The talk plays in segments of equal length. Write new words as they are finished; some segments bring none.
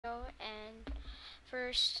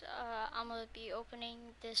First, I'm gonna be opening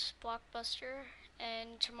this blockbuster,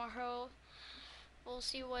 and tomorrow we'll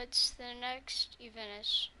see what's the next event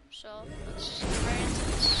is. So let's get right into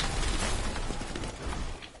this.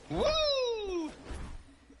 Woo!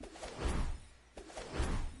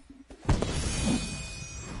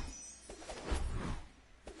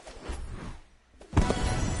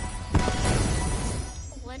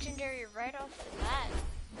 Legendary right off the bat.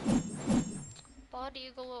 Bald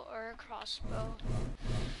eagle or a crossbow.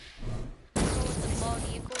 I'll go with the bald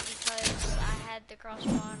eagle because I had the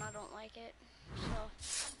crossbow and I don't like it. So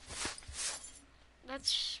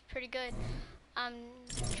that's pretty good. I'm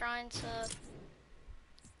trying to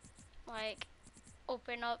like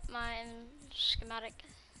open up my schematic,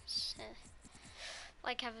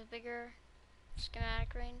 like have a bigger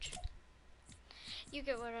schematic range. You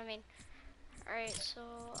get what I mean. Alright, so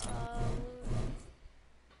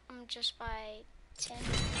I'm just by 10.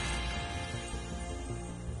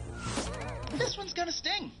 This one's gonna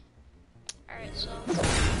sting. Alright, so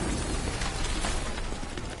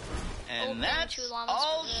and that's two llamas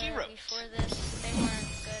all she wrote. Before this, they weren't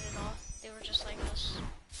good at all. They were just like this.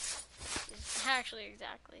 Actually,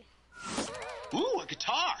 exactly. Ooh, a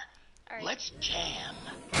guitar. Alright. Let's jam.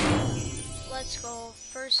 Let's go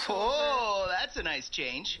first silver. Oh, that's a nice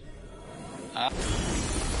change.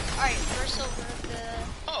 Alright, first silver.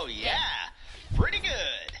 Oh yeah, pretty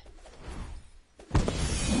good.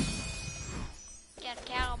 Got a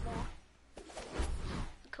cowboy.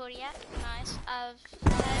 Kodiak, nice. I've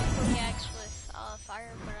had Kodiaks with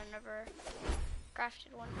fire, but I never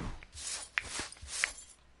crafted one.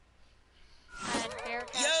 I had bear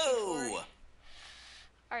cats before.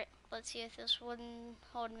 Alright, let's see if this wooden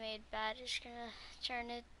hold made bad is gonna turn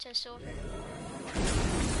it to silver.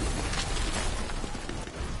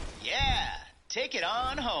 Yeah, take it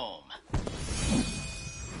on home.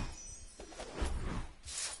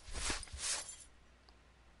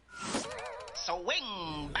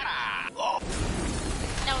 Swing, bada. Oh.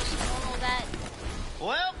 That was normal, that.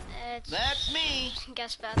 Well, that's me.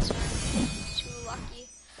 Guess bats are too lucky.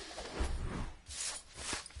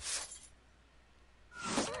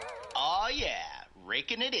 Oh yeah,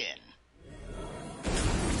 raking it in.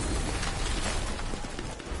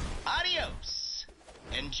 Adios.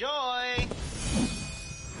 Enjoy.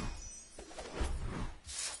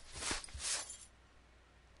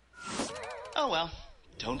 Oh well,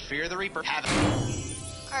 don't fear the Reaper. Have it.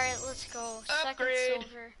 Alright, let's go. Upgrade. Second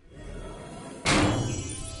silver.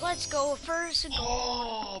 Let's go. First gold.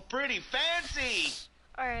 Oh, pretty fancy.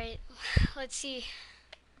 Alright, let's see.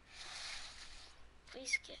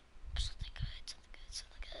 Please get something good,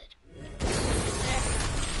 something good. There.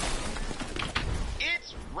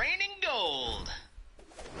 It's raining gold.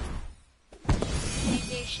 I think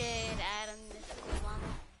they should add a mythical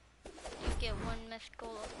llama. You get one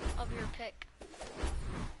mythical of your pick.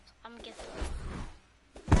 I'm gonna get the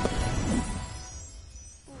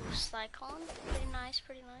Cyclone. Pretty nice,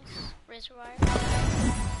 pretty nice. Razor wire.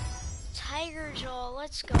 Tiger jaw,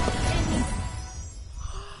 let's go.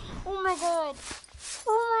 Oh my god.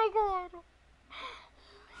 Oh my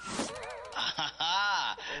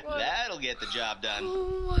Ah, that'll get the job done.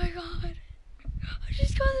 Oh my god. I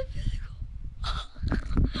just got a mythical.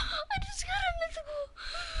 I just got a mythical.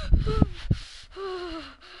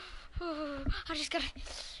 I just got it.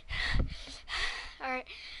 Alright.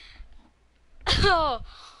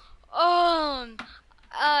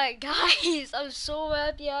 Guys, I'm so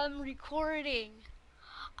happy I'm recording.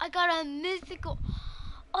 I got a mythical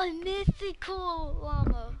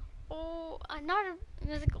llama. Oh, not a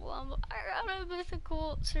mythical llama. I got a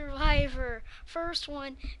mythical survivor. First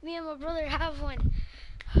one. Me and my brother have one.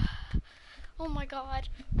 Oh my god.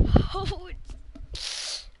 Oh,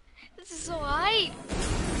 this is so hype.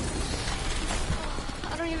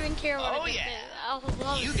 I don't even care what I think. Yeah. I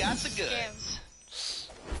love You got the goods. Scam.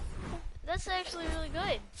 That's actually really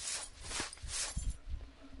good.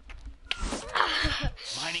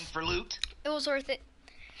 Mining for loot? It was worth it.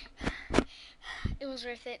 It was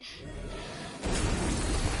worth it.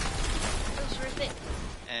 It was worth it.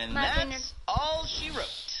 And My that's opinion. all she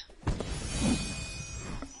wrote.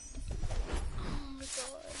 Oh my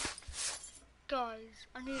god. Guys,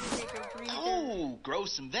 I need to take a breather. Oh, grow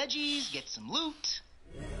some veggies, get some loot.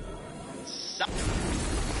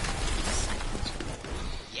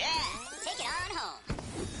 Yeah, take it on home.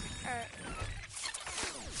 Alright.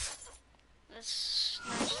 That's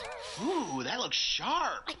nice. Ooh, that looks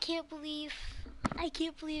sharp. I can't believe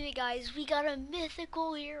it, guys. We got a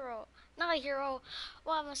mythical hero. Not a hero.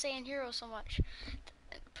 Why am I saying hero so much?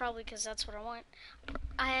 Probably because that's what I want.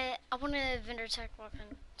 I want a vendor tech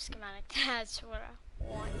weapon schematic. That's what I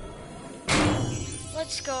want.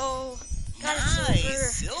 Let's go. Got a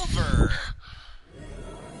Nice silver.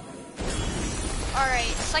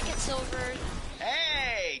 Alright, second silver.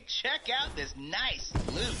 Hey, check out this nice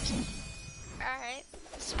loot. Alright,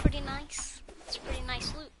 it's pretty nice. It's pretty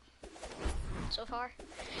nice loot so far.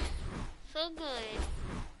 So good.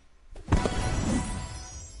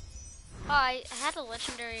 Oh, I had a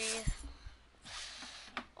legendary.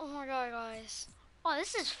 Oh my god, guys. Oh,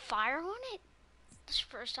 this is fire on it? This is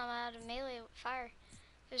the first time I had a melee with fire.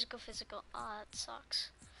 Physical. Oh, that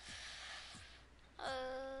sucks.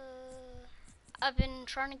 I've been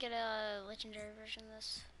trying to get a legendary version of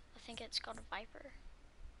this. I think it's called a Viper.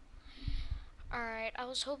 Alright, I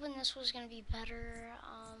was hoping this was gonna be better.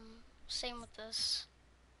 Same with this.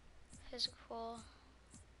 Physical.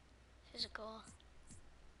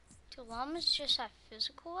 Do llamas just have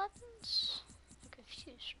physical weapons? I'm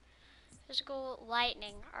confused. Physical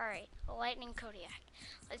lightning. Alright, a lightning Kodiak.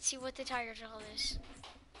 Let's see what the tiger jaw is.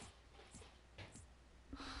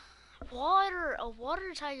 A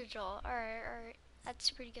water tiger jaw. Alright.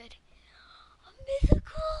 That's pretty good. A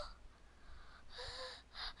mythical.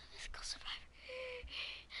 A mythical survivor.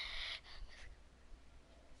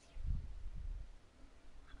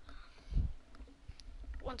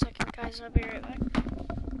 1 second, guys. I'll be right back.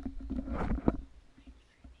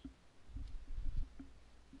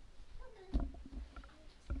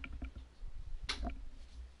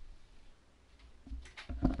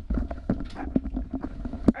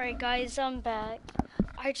 Alright, guys, I'm back.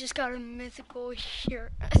 I just got a mythical here,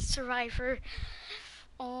 a survivor.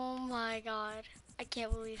 Oh my god. I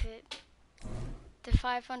can't believe it. The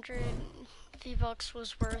 500 V-Bucks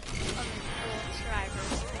was worth a mythical survivor.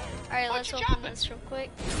 Alright, let's open this real quick.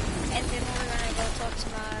 And then we're gonna go talk to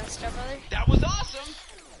my stepbrother. That was awesome.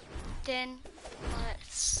 Then,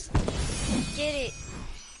 let's get it.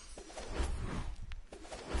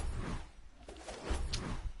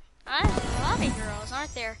 A lot of heroes,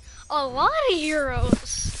 aren't there? A lot of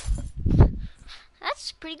heroes.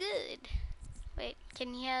 That's pretty good. Wait,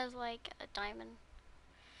 can he have like a diamond?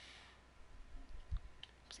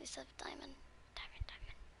 Please have a diamond. Diamond.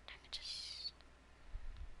 Just.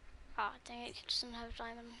 Ah, dang it, he doesn't have a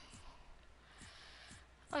diamond.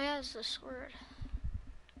 Oh, he has the sword.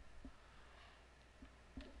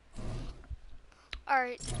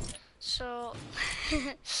 Alright, so,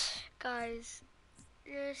 guys,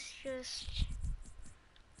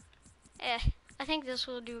 I think this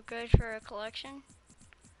will do good for a collection.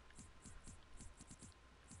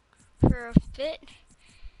 For a bit.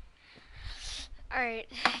 Alright,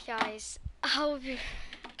 guys, I'll be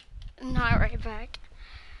not right back.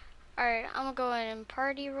 Alright, I'm gonna go in and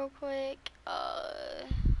party real quick. I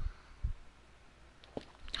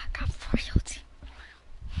got 40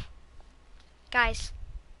 guys.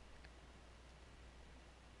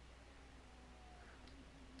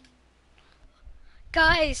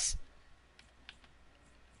 Guys!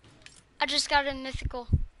 I just got a mythical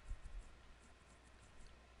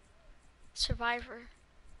survivor.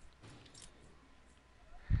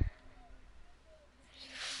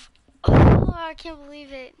 Oh, I can't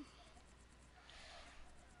believe it.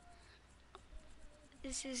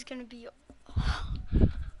 This is gonna be...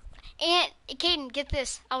 And, Caden, get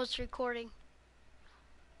this. I was recording.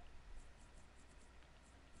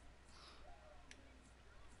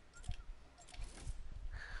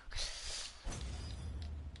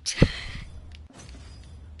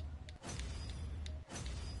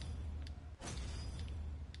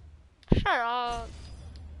 Shut up.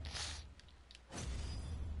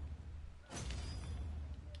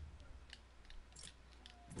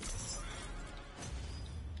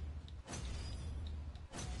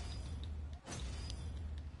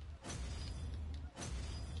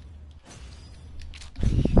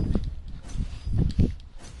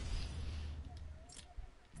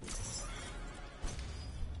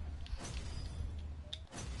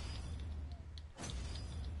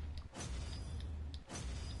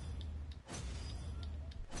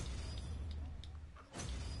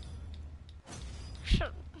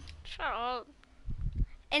 Shut up.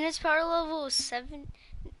 And his power level is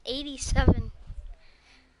 787.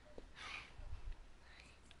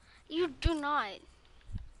 You do not.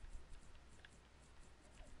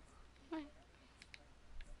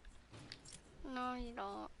 No, you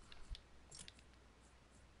don't.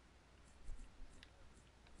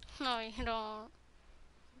 No, you don't.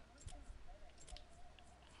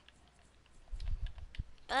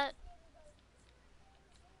 That.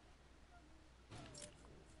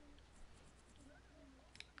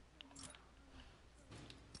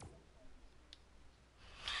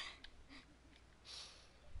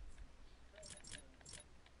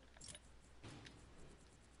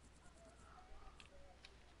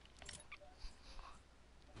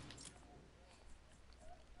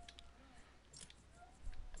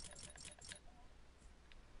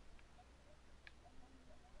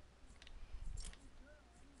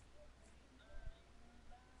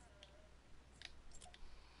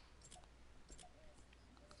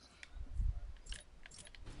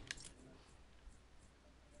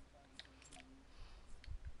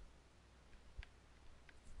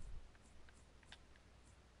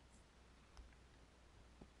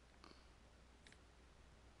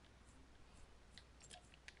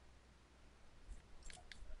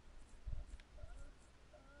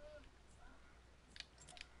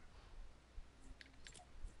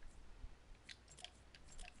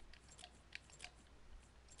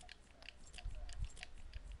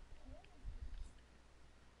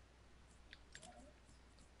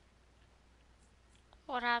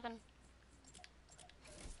 What happened?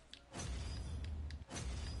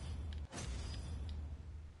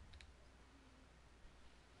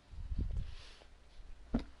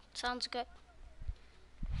 Sounds good.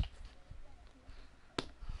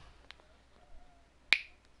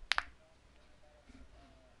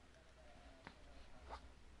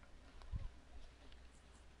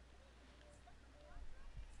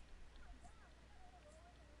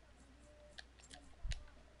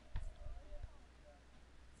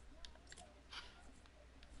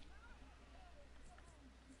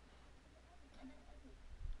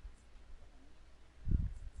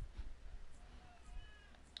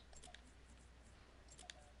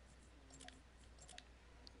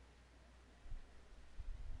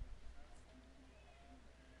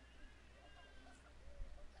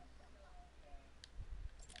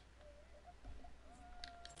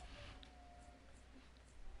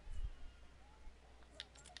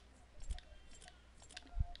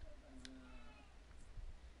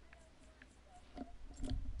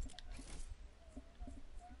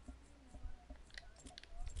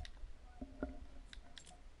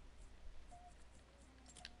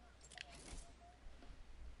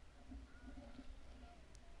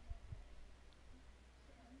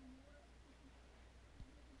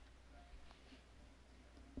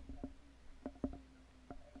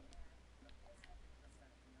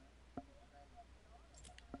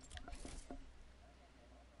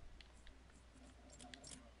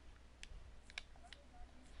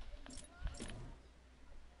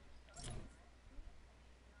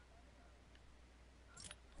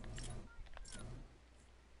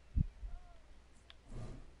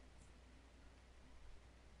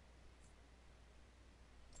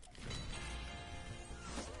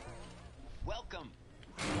 Welcome.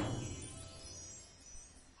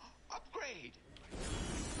 Upgrade.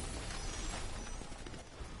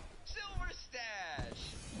 Silver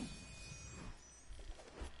stash.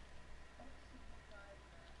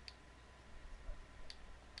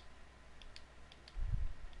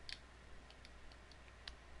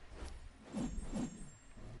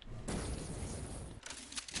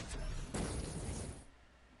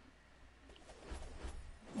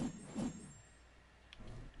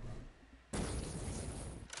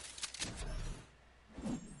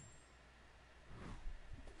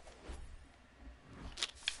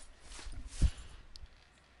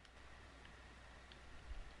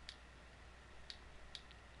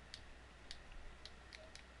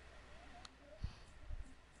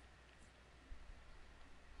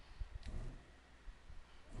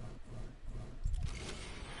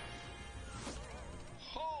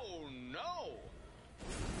 Oh no!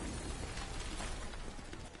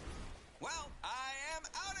 Well, I am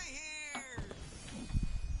out of here!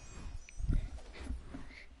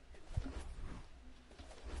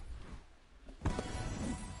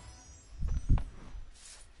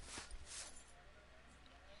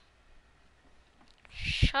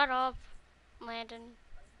 Shut up, Landon.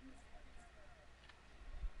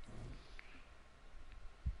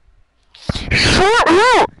 Shut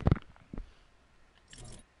up!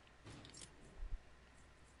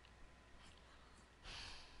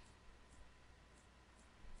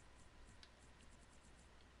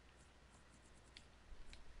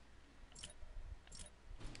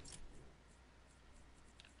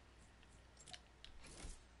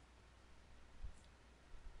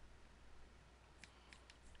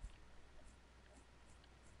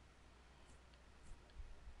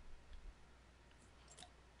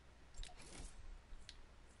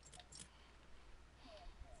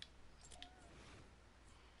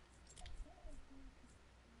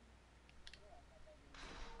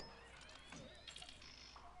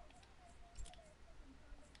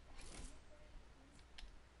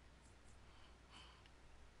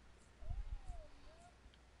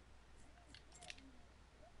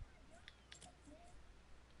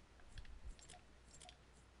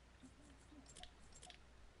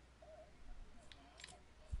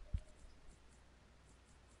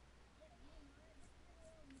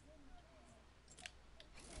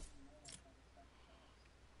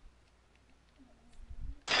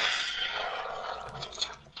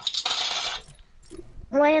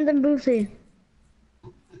 Landon Boothie.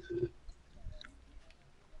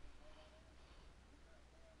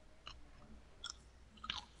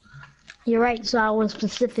 You're right, so I was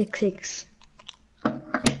Pacific 6.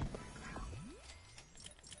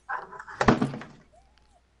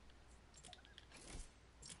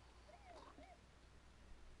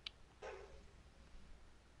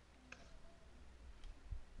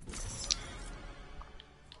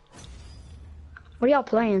 What are y'all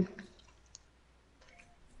playing?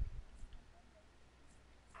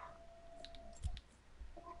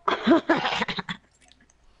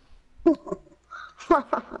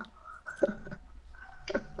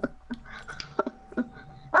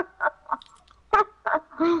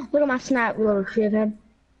 my snap, little shithead.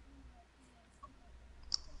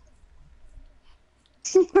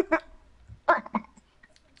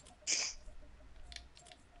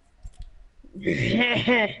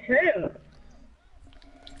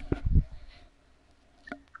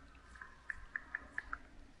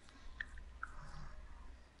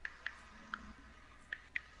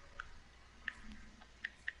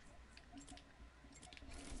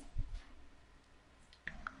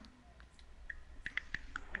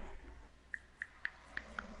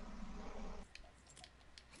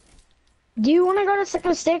 Do you want to go to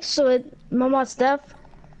Second Sticks with Mama Steph?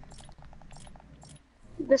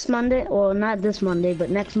 This Monday? Well, not this Monday, but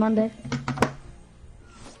next Monday.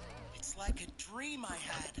 It's like a dream I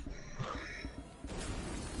had.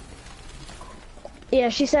 Yeah,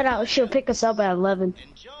 she said she'll pick us up at 11.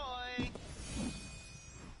 Enjoy.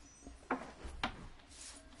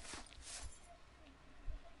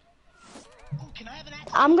 Ooh, can I have an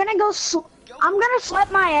axe? I'm gonna I'm gonna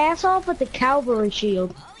slap my ass off with the cavalry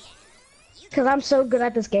shield. Cause I'm so good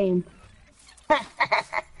at this game.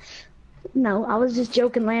 No, I was just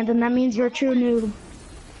joking, Landon. That means you're a true noob.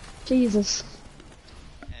 Jesus.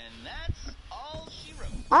 And that's all she wrote.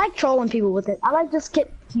 I like trolling people with it. I like just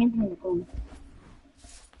camping with them.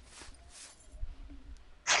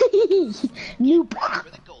 Noob. For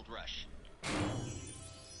the gold rush.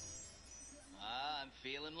 I'm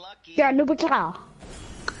feeling lucky. Yeah, noob cow.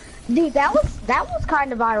 Dude, that was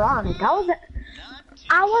kind of ironic.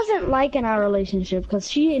 I wasn't liking our relationship because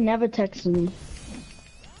she never texted me.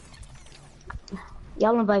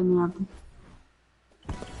 Y'all invite me up.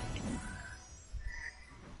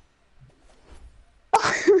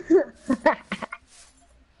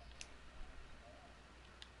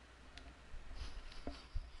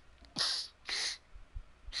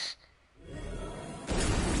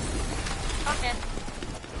 Okay.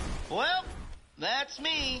 Well, that's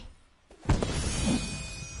me.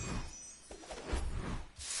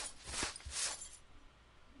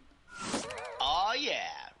 Oh yeah,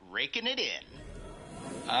 raking it in.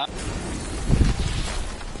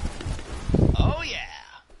 Oh yeah,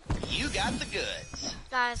 you got the goods.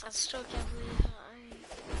 Guys, I still can't believe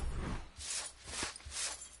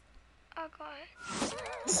I got it.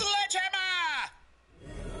 Sledgehammer!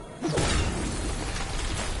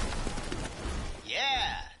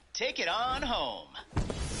 Yeah, take it on home.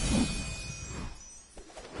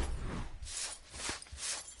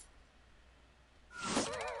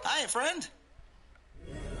 Hi, friend.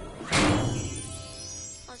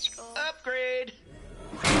 Let's go. Upgrade.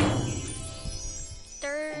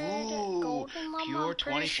 Third Ooh, golden llama. pure I'm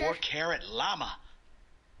pretty 24 sure. karat llama.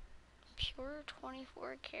 Pure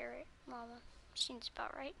 24 karat llama. Seems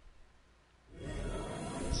about right.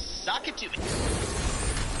 Sock it to me.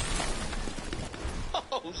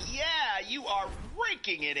 Oh yeah, you are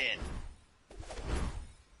raking it in.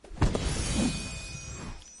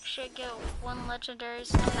 Should get one legendary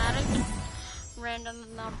cinematic, random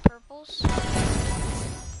amount of purples,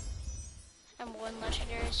 and one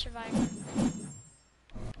legendary survivor.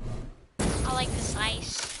 I like this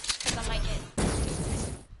ice, just because I might get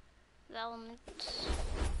the elements.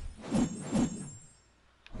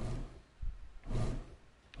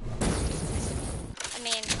 I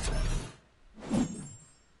mean,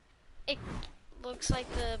 it looks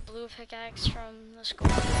like the blue pickaxe from the school.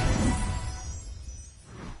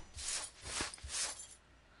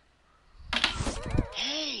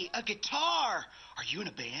 Hey, a guitar. Are you in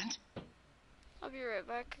a band? I'll be right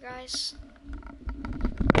back, guys.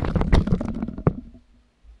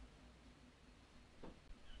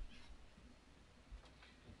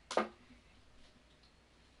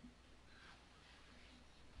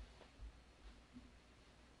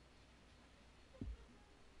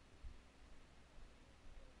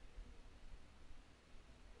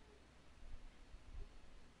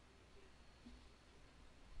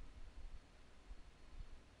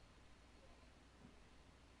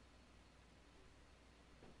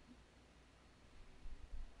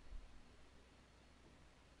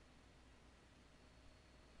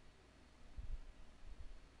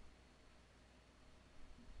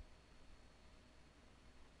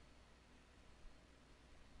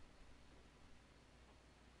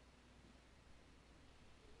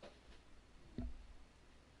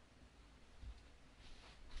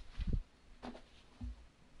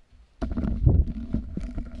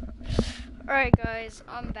 Alright guys,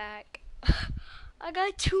 I'm back. I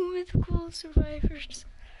got 2 mythical survivors.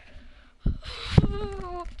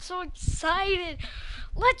 I'm so excited.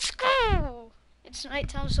 Let's go! It's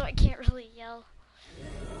nighttime so I can't really yell. Yeah,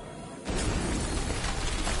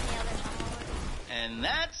 there's one already. And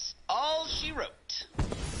that's all she wrote.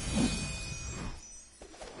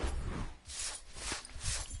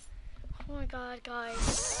 god,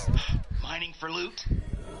 guys. Mining for loot?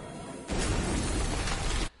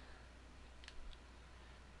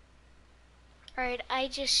 Alright, I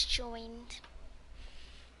just joined.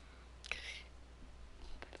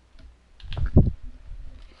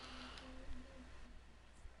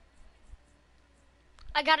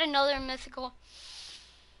 I got another mythical.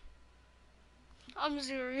 I'm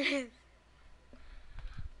serious.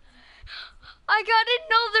 I got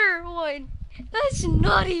another one. That's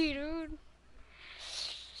nutty, dude.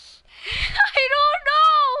 I don't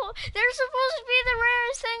know. They're supposed to be the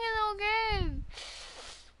rarest thing in the whole game.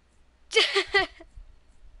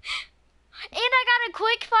 And I got a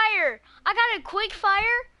quick fire. I got a quick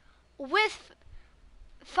fire with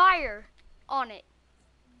fire on it.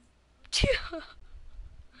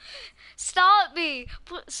 Stop me.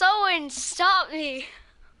 Someone stop me.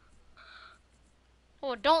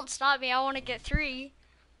 Well, don't stop me. I want to get 3.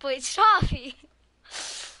 But stop me.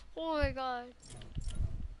 Oh my god.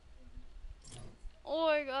 Oh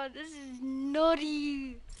my god, this is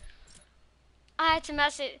nutty. I had to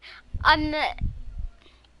message. I'm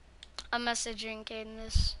messaging Caden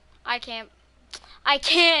this. I can't.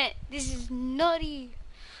 This is nutty.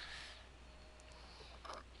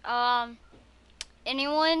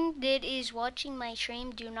 Anyone that is watching my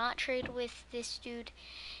stream, do not trade with this dude.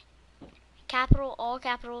 Capital, all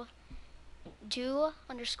capital. Do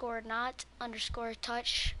 _not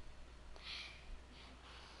 _touch.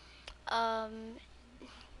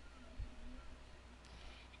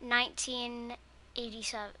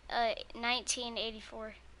 1987,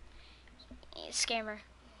 1984. Scammer.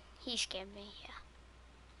 He scammed me, yeah.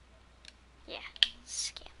 Yeah,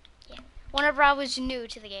 scam, yeah. Whenever I was new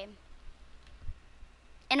to the game.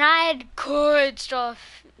 And I had good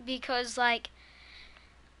stuff because, like,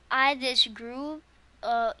 I had this group,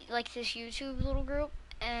 like this YouTube little group,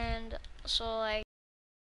 and so, like,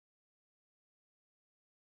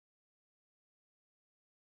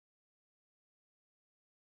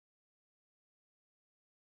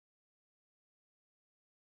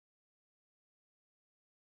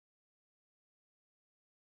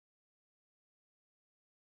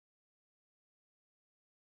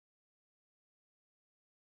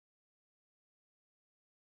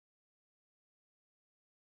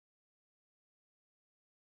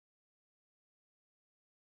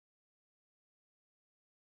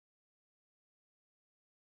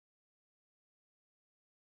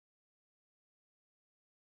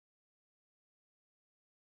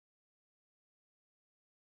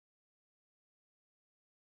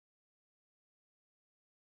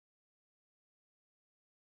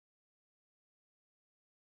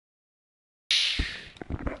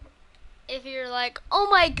 if you're like, oh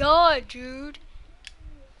my god, dude.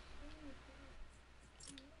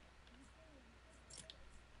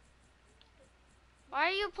 Why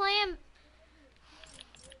are you playing?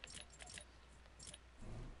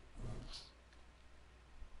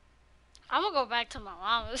 I'm gonna go back to my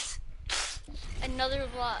llamas. Another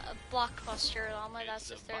blockbuster llama. That's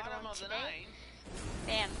the third one today.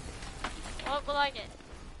 Bam. What will I get?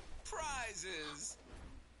 Prizes.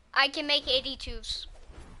 I can make 82s.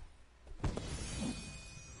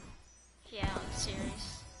 Yeah, I'm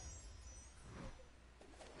serious.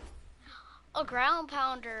 A ground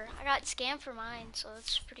pounder. I got scammed for mine, so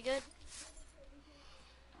that's pretty good.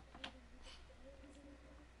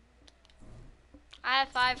 I have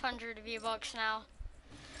 500 V-Bucks now.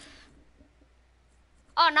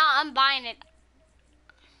 Oh, no, I'm buying it.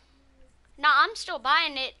 No, I'm still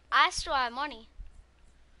buying it. I still have money.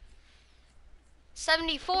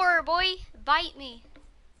 74, boy. Bite me.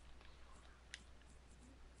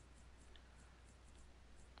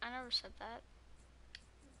 I never said that.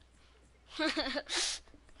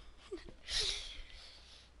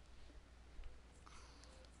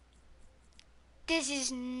 This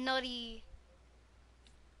is nutty.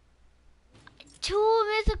 2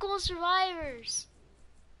 mythical survivors.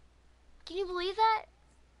 Can you believe that?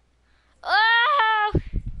 Oh!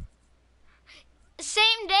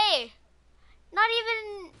 Same day. Not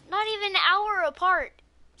even an hour apart.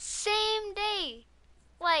 Same day.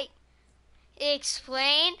 Like,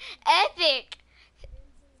 explain. Epic.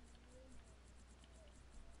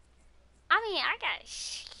 I mean, I got.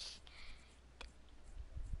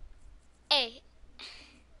 Hey.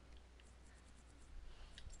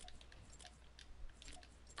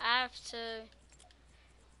 I have to.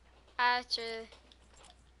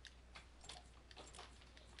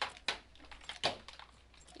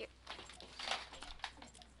 Here.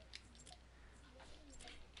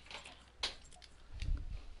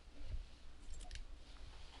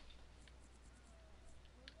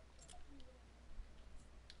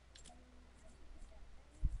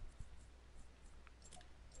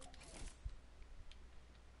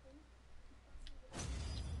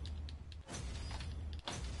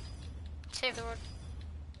 Save the world.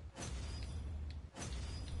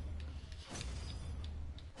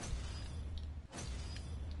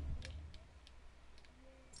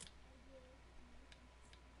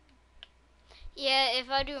 Yeah, if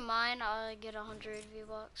I do mine, I'll get 100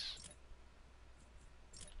 V-Bucks.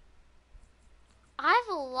 I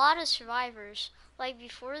have a lot of survivors. Like,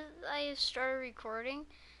 before I started recording,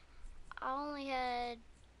 I only had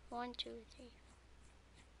 1, 2, 3,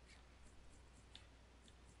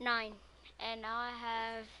 9. And now I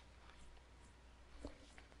have...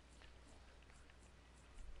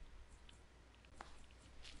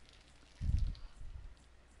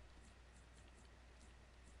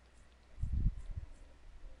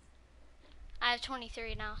 I have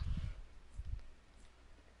 23 now.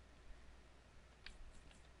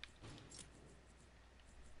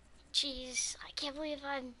 Jeez, I can't believe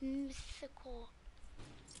I'm mythical.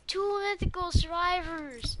 2 mythical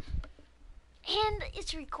survivors! And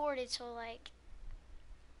it's recorded, so like...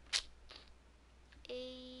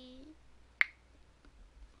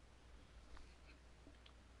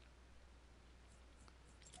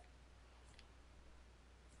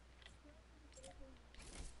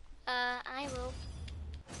 I will.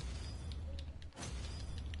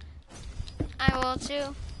 I will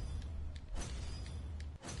too.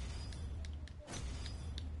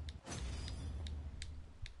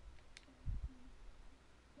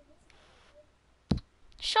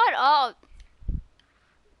 Shut up!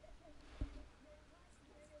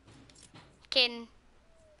 Kidding.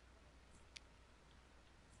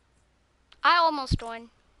 I almost won.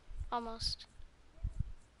 Almost.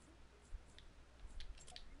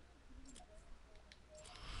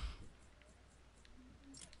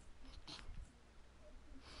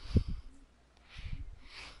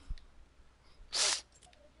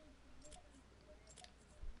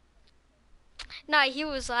 Nah, he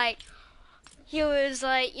was like, you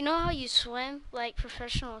know how you swim? Like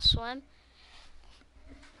professional swim?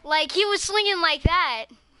 Like, he was swinging like that.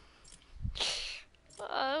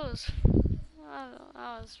 That was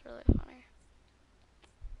really funny.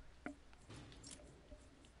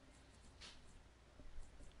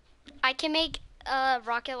 I can make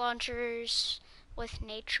rocket launchers with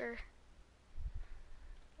nature.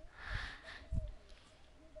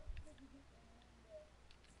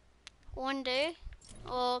 One day,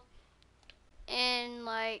 well, in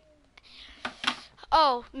like,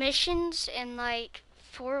 missions in like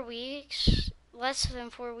 4 weeks, less than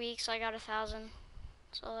 4 weeks, I got 1,000.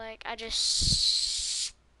 So like, I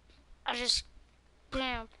just,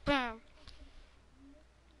 bam, bam.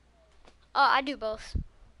 Oh, I do both.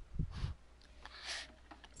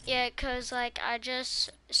 Yeah, cause like I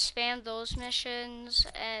just spammed those missions,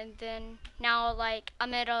 and then now like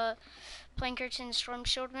I'm at a Plankerton Storm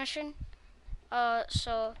Shield mission.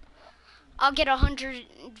 So I'll get 100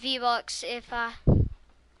 V-Bucks if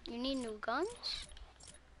you need new guns?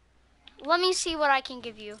 Let me see what I can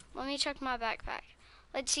give you. Let me check my backpack.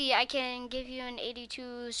 Let's see, I can give you an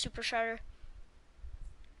 82 Super Shredder.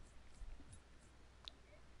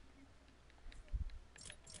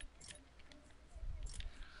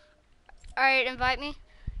 Alright, invite me.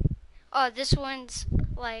 Oh, this one's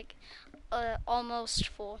like almost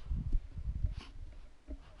full.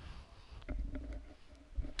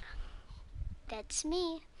 That's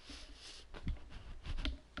me.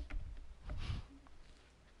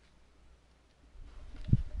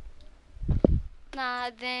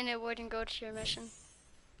 Nah, then it wouldn't go to your mission.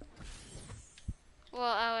 Well,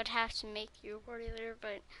 I would have to make you a party leader,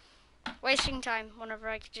 but wasting time whenever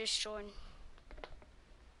I could just join.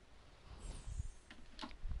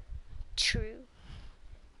 True.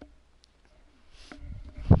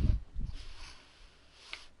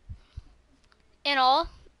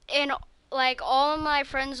 In like all my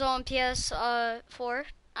friends on PS4,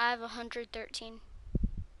 I have 113.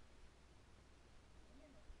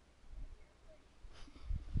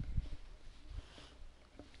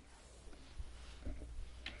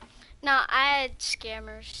 Now I had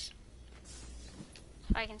scammers.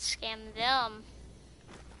 I can scam them.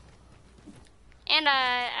 And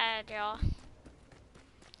I add y'all.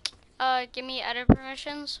 Give me edit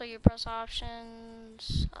permissions, so you press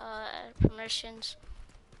options, edit permissions.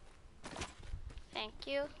 Thank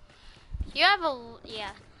you. You have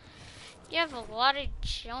you have a lot of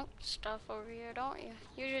junk stuff over here, don't you?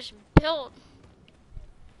 You're just built.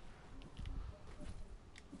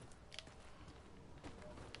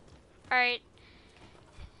 Alright,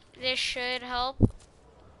 this should help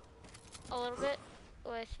a little bit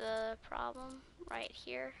with the problem right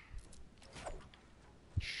here.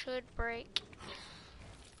 Should break.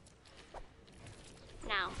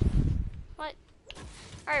 Now. What?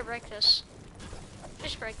 Alright, break this.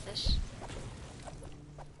 Just break this.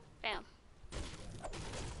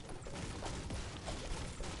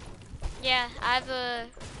 Yeah, I have a,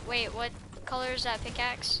 wait, what color is that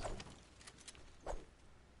pickaxe?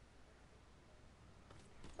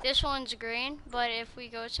 This one's green, but if we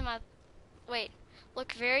go to my, wait,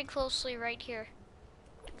 look very closely right here.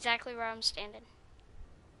 Exactly where I'm standing.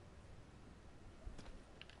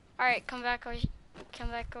 Alright, come back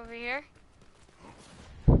over here.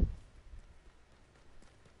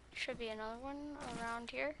 Should be another one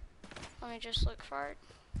around here. Let me just look for it.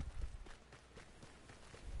 I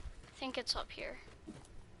think it's up here.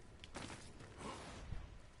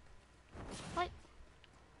 What?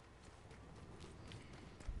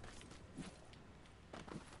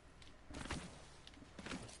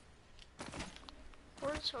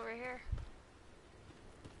 Or it's over here.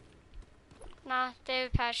 Nah, they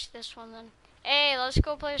patched this one then. Hey, let's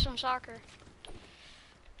go play some soccer.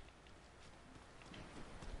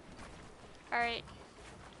 Alright.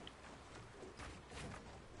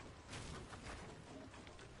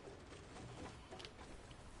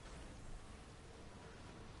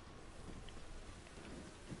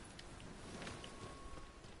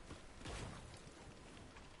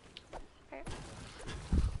 Alright.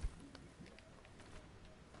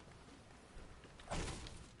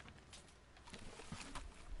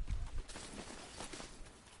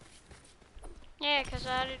 Yeah, because I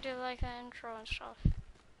had to do like an intro and stuff.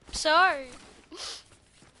 Sorry.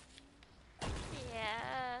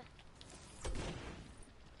 Yeah.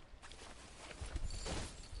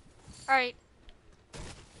 Alright.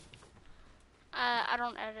 I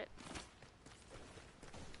don't edit.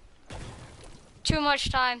 Too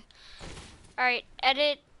much time. Alright,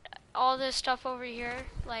 edit all this stuff over here.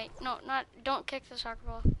 Like, no, don't kick the soccer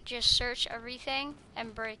ball. Just search everything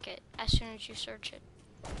and break it as soon as you search it.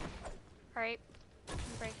 Alright,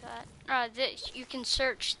 break that. You can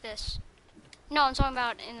search this. No, I'm talking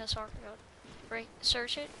about in the soccer field.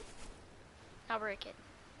 Search it. Now break it.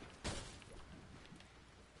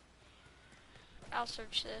 I'll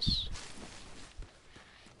search this.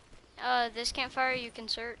 This campfire you can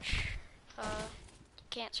search. You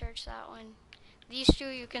can't search that one. These two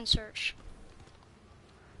you can search.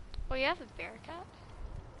 Oh, you have a bear cat?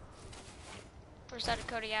 Or is that a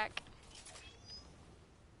Kodiak?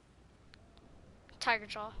 Tiger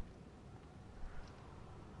jaw.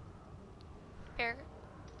 Bear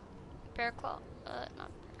claw.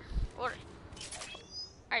 Not bear. What?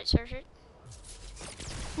 Alright, search it.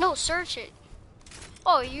 No, search it.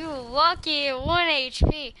 Oh, you lucky 1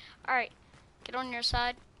 HP. Alright, get on your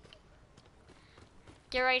side.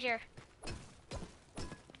 Get right here.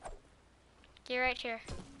 Get right here.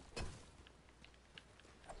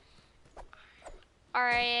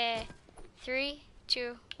 Alright, 3,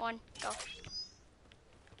 2, 1, go.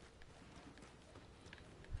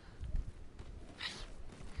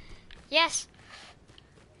 Yes.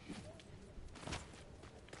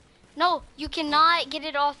 No, you cannot get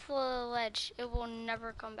it off the ledge. It will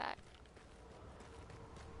never come back.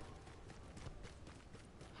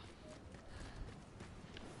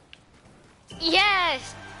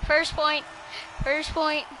 Yes! First point. First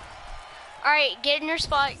point. Alright, get in your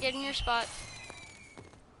spot. Get in your spot.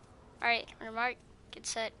 Alright, on your mark, get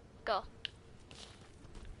set, go.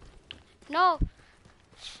 No!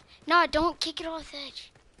 No, don't kick it off the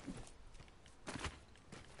edge.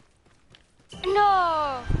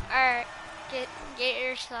 No! Alright, get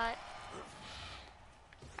your shot.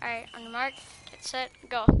 Alright, on your mark, get set,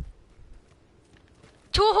 go.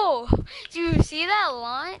 Oh! Do you see that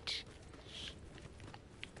launch?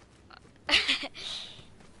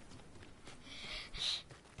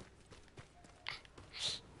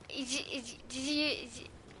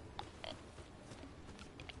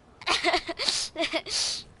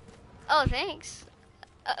 Oh, thanks.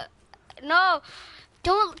 No!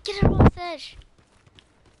 Don't get it off the edge.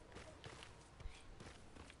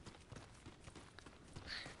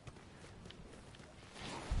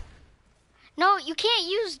 No, you can't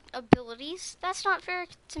use abilities. That's not fair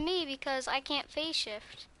to me because I can't phase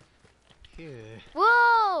shift. Yeah.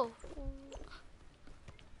 Whoa!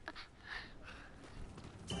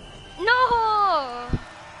 No!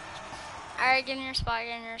 Alright, get in your spot,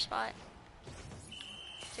 get in your spot.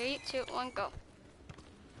 3, 2, 1, go.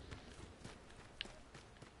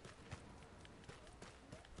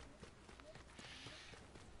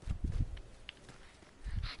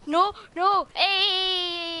 No, no,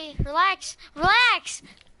 hey, relax, relax.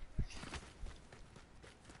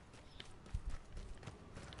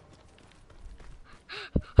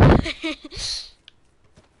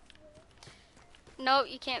 No,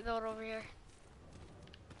 you can't build over here.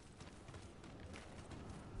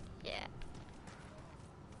 Yeah.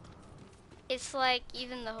 It's like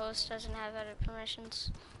even the host doesn't have edit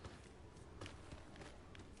permissions.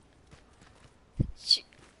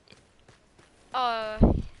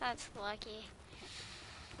 Oh, that's lucky.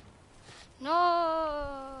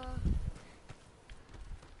 No.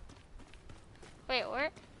 Wait, where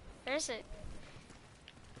is it?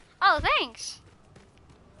 Oh, thanks.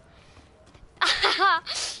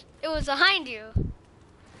 It was behind you.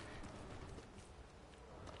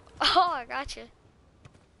 Oh, I got you.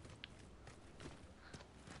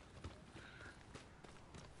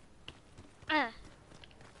 Uh.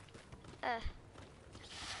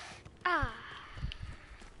 Ah.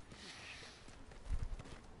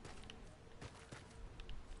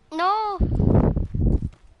 No.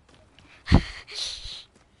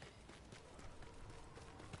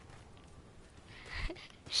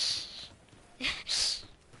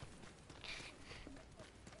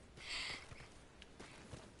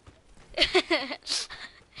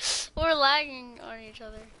 We're lagging on each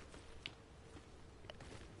other.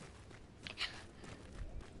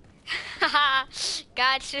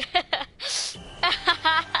 Gotcha.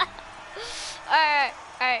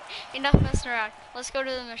 Alright. Enough messing around. Let's go to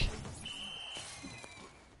the mission.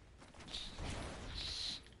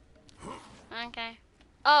 Okay.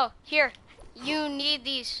 Oh, here. You need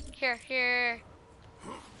these. Here.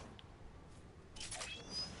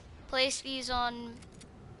 Place these on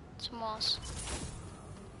some walls.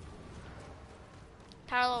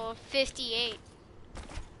 Power level 58.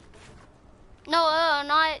 No,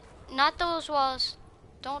 not those walls.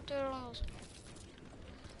 Don't do it on those.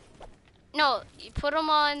 No, you put them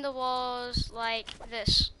on the walls like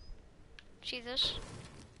this. See this?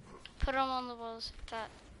 Put them on the walls like that.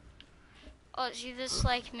 Oh, see this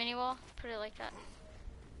like mini wall? Put it like that.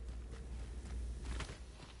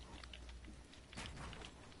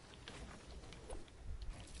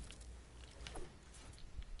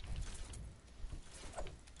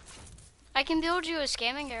 I can build you a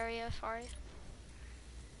scamming area for you.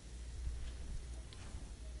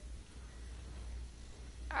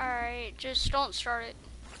 Alright, just don't start it.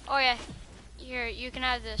 Oh yeah, here, you can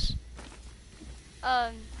have this.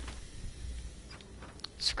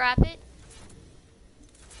 Scrap it.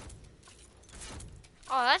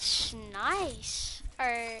 Oh, that's nice.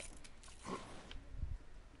 Alright.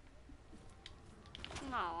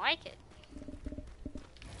 I like it.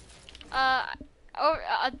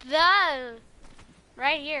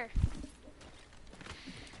 Right here.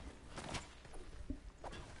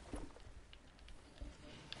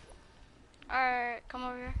 Alright, come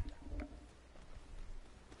over here.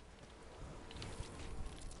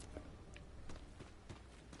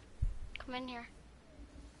 Come in here.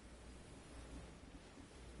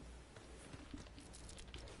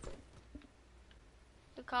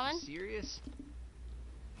 You coming? Serious?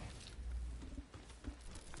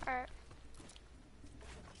 Alright.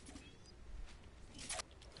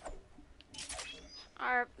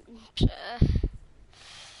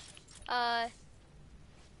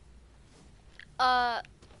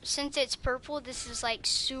 Since it's purple, this is like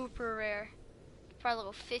super rare. Probably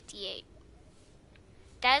level 58.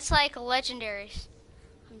 That's like a legendary,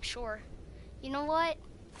 I'm sure. You know what?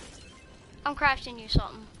 I'm crafting you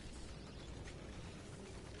something.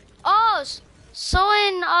 Oh,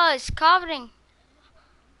 someone is commenting.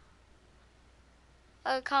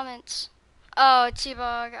 Comments. Oh,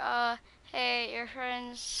 T-Bog. Hey, your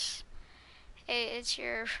friends. Hey, it's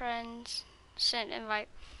your friends. Sent invite.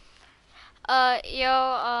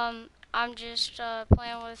 I'm just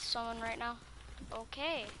playing with someone right now.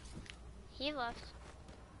 Okay. He left.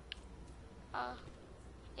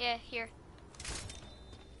 Yeah, here.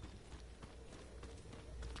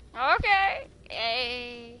 Okay.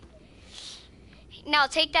 Hey. Now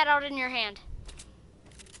take that out in your hand.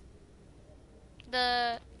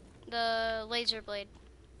 The laser blade.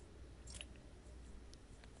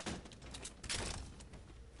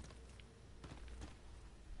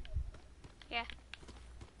 Yeah.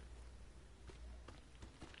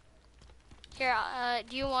 Here,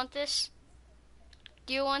 do you want this?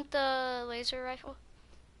 Do you want the laser rifle?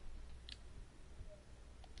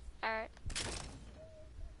 Alright.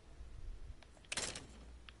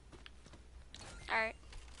 Alright.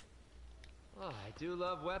 Oh, I do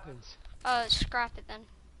love weapons. Scrap it then.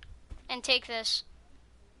 And take this.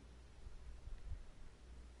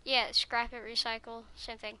 Yeah, scrap it, recycle,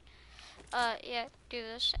 same thing. Yeah, do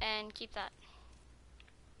this and keep that.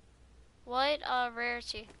 What,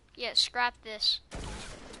 rarity? Yeah, scrap this.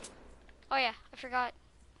 Oh yeah, I forgot.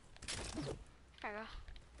 There we go.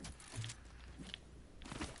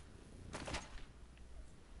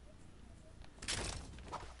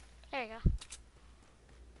 There you go.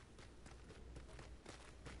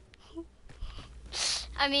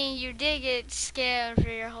 I mean, you did get scammed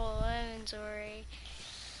for your whole inventory.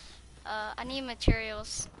 I need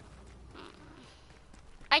materials.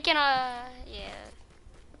 I can, yeah.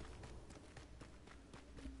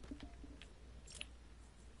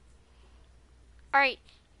 Alright,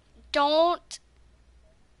 don't,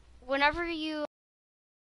 whenever you,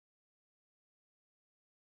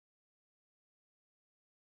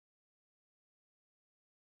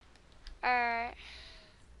 are,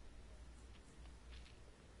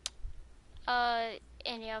 uh,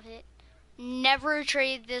 any of it, never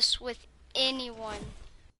trade this with anyone.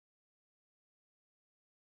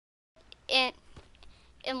 In,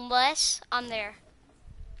 unless I'm there.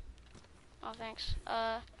 Oh, thanks.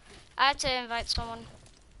 I had to invite someone.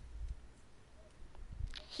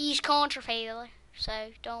 He's controversial, so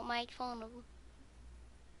don't make fun of him.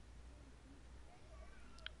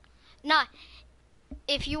 Nah,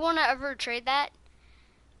 if you want to ever trade that,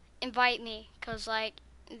 invite me, cause like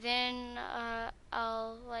then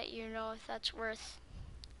I'll let you know if that's worth.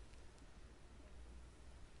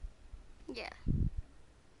 Yeah.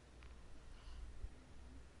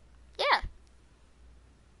 Yeah.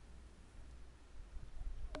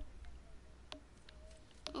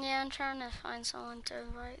 Yeah, I'm trying to find someone to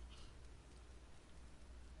invite.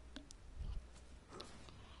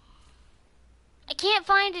 I can't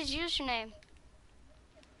find his username.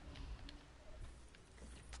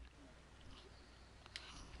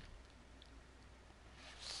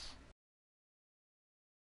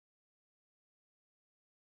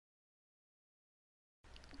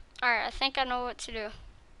 Alright, I think I know what to do.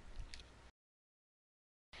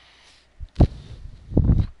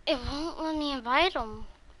 It won't let me invite him.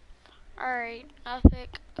 Alright, I think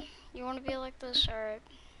you want to be like this? Alright.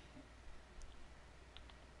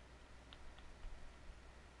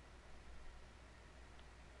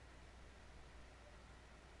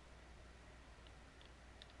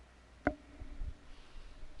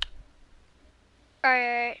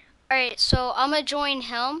 Alright, alright, so I'm gonna join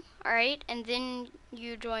him, alright, and then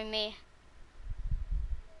you join me.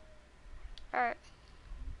 Alright.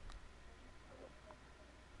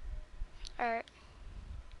 Alright.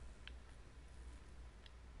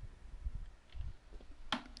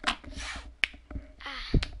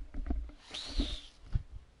 Ah.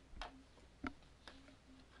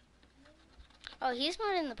 Oh, he's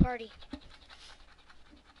not in the party.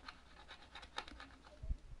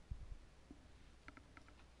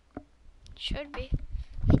 Should be.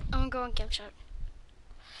 I'm going game shot.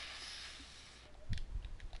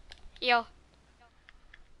 Yo.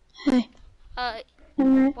 Hey. Alright.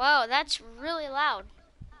 Wow, that's really loud.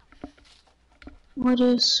 What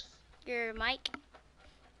is? Your mic?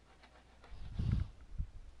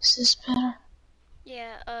 Is this better?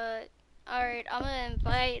 Yeah, alright, I'm gonna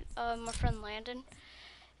invite, my friend Landon.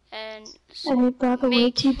 And Hey, by the way,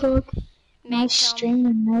 T-Bug, nice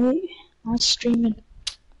streaming, mate. Nice streaming.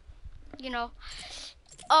 You know.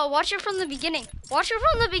 Oh, watch it from the beginning. Watch it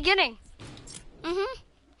from the beginning.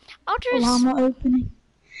 I'll just... Llama opening.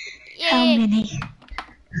 Yeah, How yeah. many?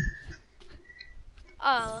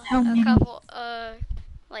 How many? A couple,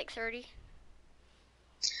 like 30.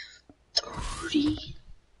 30?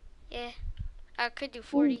 Yeah. I could do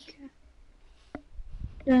 40.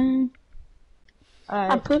 Okay.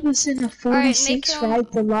 I put this in a 46 him,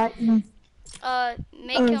 right to lightning.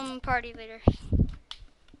 Make him party leader.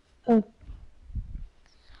 Oh.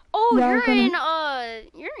 Oh, Yeah,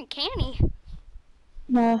 you're in Canny.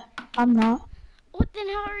 No, I'm not. What then?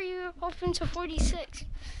 How are you open to 46?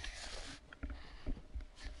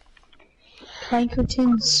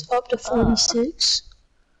 Plankerton's up to 46.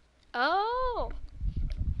 Oh.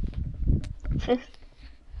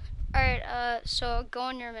 Alright, so go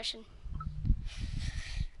on your mission.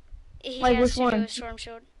 He Like, has which to one? do a storm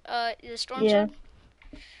shield. The storm Yeah. shield?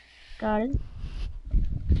 Got it.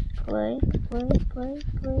 Play.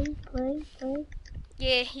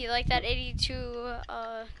 Yeah, you like that 82,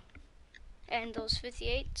 and those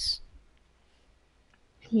 58s?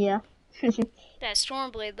 Yeah. That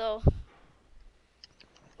Stormblade, though.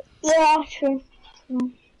 Yeah, sure.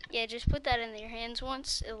 Yeah, just put that in your hands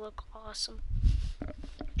once. It'll look awesome.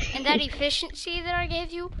 And that efficiency that I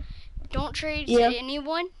gave you, don't trade to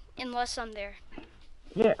anyone unless I'm there.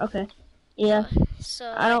 Yeah, okay. Yeah.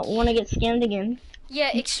 So I don't want to get scammed again.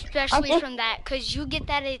 Yeah, especially from that, because you get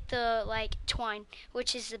that at the, like, Twine,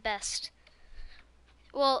 which is the best.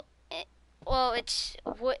 Well,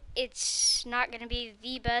 it's not going to be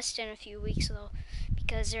the best in a few weeks, though,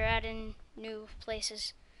 because they're adding new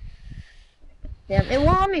places. Yeah, it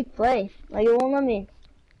won't let me play. Like, it won't let me.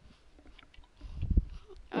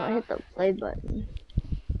 I hit the play button.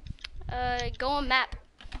 Go on map.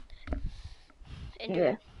 And do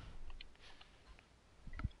it.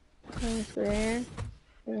 There.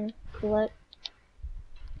 Collect.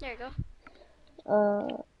 There you go.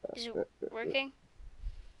 Is it working?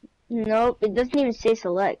 Nope, it doesn't even say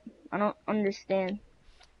select. I don't understand.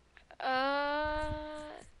 I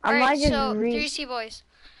Alright, might just so 3C boys.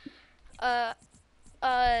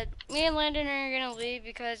 Me and Landon are gonna leave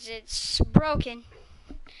because it's broken.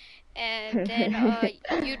 And then,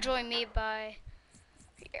 you join me by...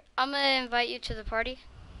 I'm gonna invite you to the party.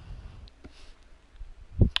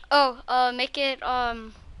 Oh, make it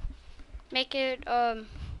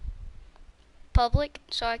public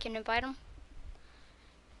so I can invite them.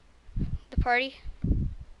 The party.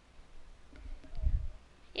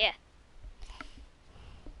 Yeah.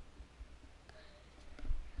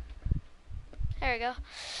 There we go.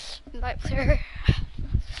 Invite player.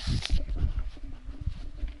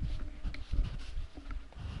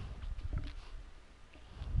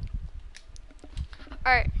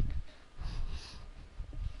 Alright.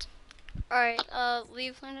 Alright,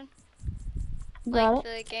 leave Landon. Got Like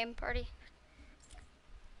it. the game party.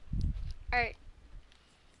 Alright.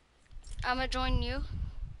 I'm gonna join you.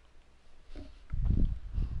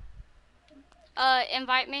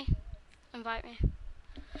 Invite me. Invite me.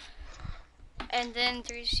 And then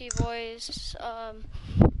 3C boys,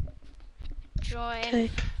 join Okay.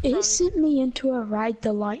 It from, sent me into a ride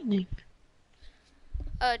the lightning.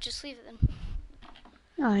 just leave it then.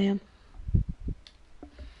 I am.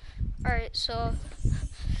 Alright, so,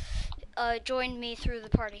 join me through the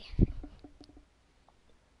party.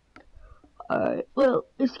 Alright, well,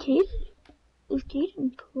 is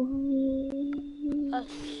Caden playing? I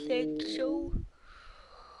think so.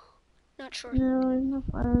 Not sure. No, he's not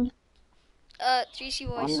playing. 3C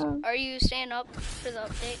boys, are you staying up for the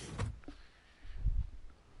update?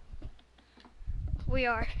 We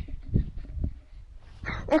are.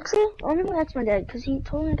 Actually, I'm gonna ask my dad, because he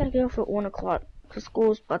told me I gotta get off at 1 o'clock, because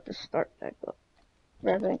school's about to start back up.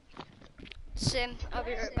 Right. Sim, I'll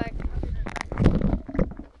be right back.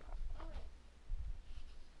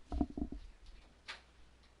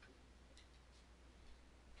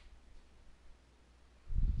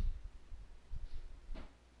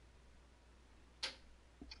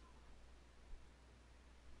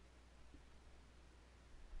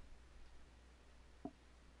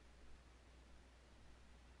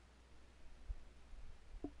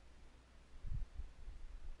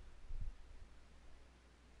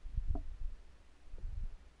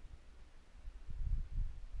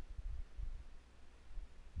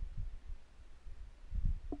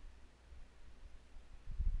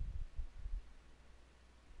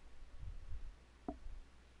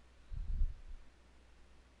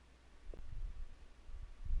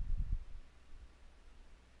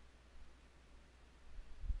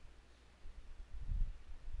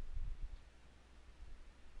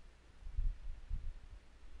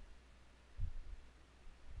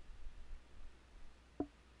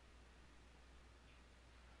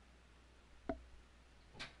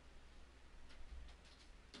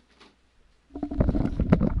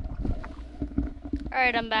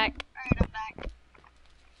 Alright, I'm back.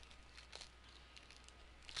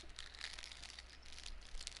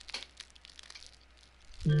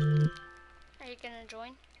 Are you gonna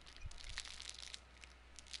join?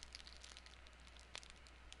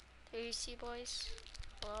 3C boys.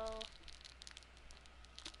 Hello.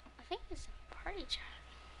 I think it's a party chat.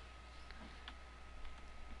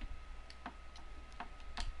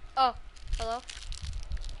 Oh, hello?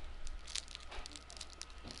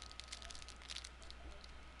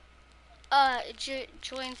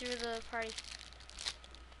 Join through the party.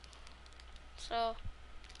 So,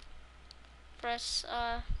 press,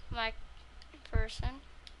 my person.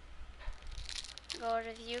 Go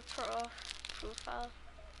to view profile.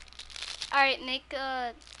 Alright,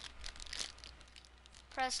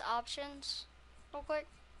 press options real quick.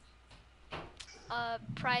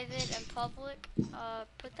 Private and public.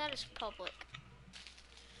 Put that as public.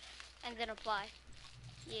 And then apply.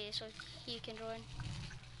 Yeah, so he can join.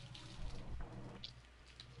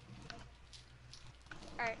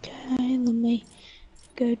 Alright. Okay, let me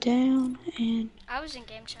go down and... I was in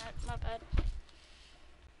game chat, my bad.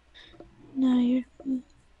 No, you're...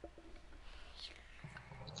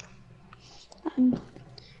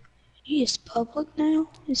 It's public now.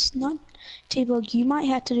 It's not... T-Bug, you might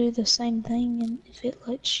have to do the same thing and if it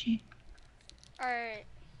lets you. Alright.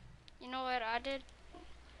 You know what I did?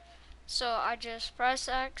 So I just press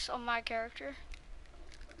X on my character.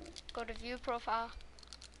 Go to view profile.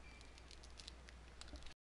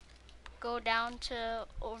 Go down to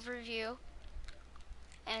overview.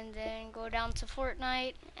 And then go down to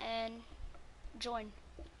Fortnite and join.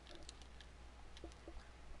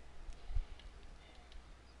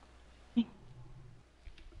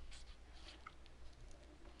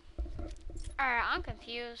 Alright, I'm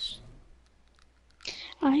confused.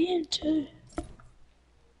 I am too.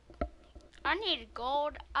 I need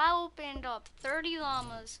gold. I opened up 30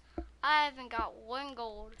 llamas. I haven't got 1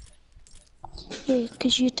 gold. Yeah,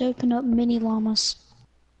 because you had to open up mini llamas.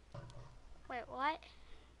 Wait, what?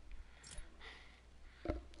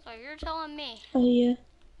 So you're telling me? Oh yeah.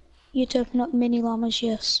 You had to open up mini llamas,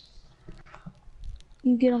 yes.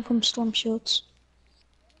 You get them from storm shields.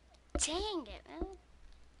 Dang it, man.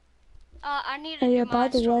 I need to Oh do yeah, my by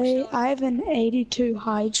the storm way, shield. I have an 82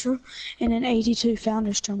 Hydra and an 82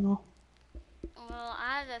 Founders Terminal. Well,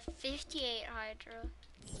 I have a 58 Hydra.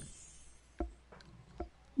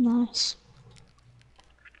 Nice.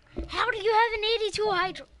 How do you have an 82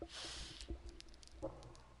 Hydra?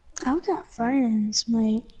 I've got friends,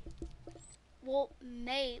 mate. Well,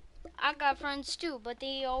 mate, I got friends too, but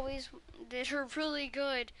they're really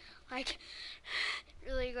good. Like,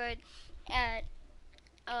 really good at,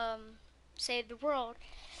 save the world.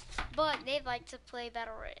 But they like to play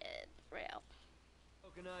Battle Royale.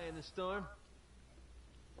 Poke an eye in the storm.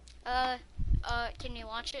 Can you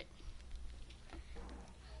launch it?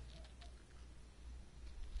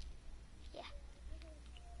 Yeah.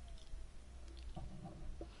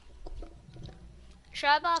 Should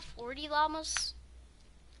I buy 40 llamas?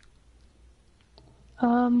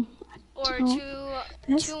 Or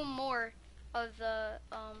That's- two more of the,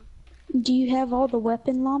 Do you have all the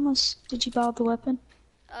weapon llamas? Did you buy all the weapon?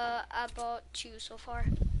 I bought 2 so far.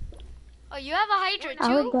 Oh, you have a Hydra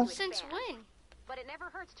I would too? go- Since when? But it never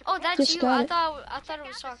hurts to Oh, prepare. that's Just you. got I it. thought it was Check out talking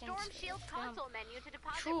the Storm to Shield him. console menu to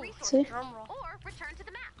deposit True. resources. See? Drum roll. Or return to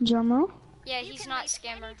the map. Drumroll? Yeah, You he's can not leave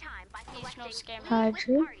scammer. anytime by He's no selecting scammer. Leave with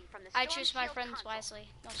Hydra? Party from the I Storm choose my Shield friends console. wisely.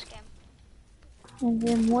 No scam. And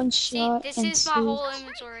then one See, shot this and is my see. whole Oh,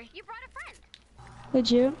 inventory. great. You brought a friend.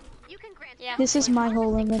 Would you? You can grant Yeah. This is my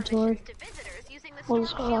whole processing inventory. permissions to visitors using the Storm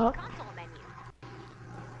What's Shield up? console menu.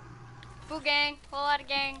 Boo gang. Whole lot of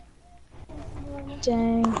gang.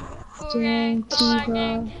 Dang. Boo Dang, gang. Whole lot of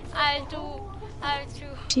gang. T-Bug. I do.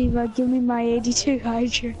 T-Bug, give me my 82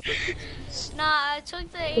 Hydra. Nah, I took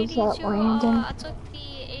the Is that 82, Landon? I took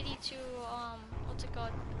the 82, what's it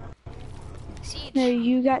called? Siege. No,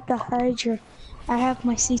 you got the Hydra. I have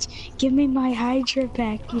my seat. Give me my Hydra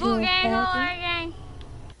back, you Boo little gang, whole lot fat. of gang.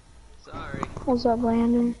 Sorry. What's up,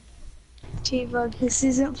 Landon? T-Bug, this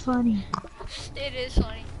isn't funny. It is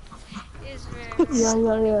funny. It's very,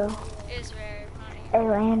 Yo. it's very funny. Hey,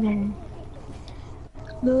 Landon.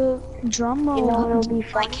 The drum roll, You know what'll be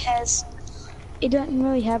like, it doesn't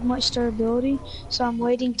really have much durability, so I'm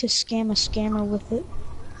waiting to scam a scammer with it.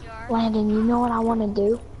 You are? Landon, you know what I want to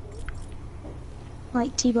do?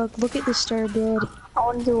 Like, T-Bug, look at this durability. I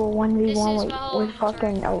want to do a This 1v1 is with, my whole with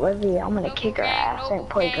fucking Olivia. I'm gonna No kick boo her gang, ass no in boo gang,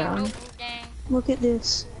 no playground. boo gang. Look at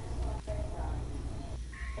this.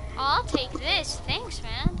 Oh, I'll take this. Thanks,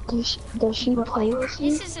 man. Does she play with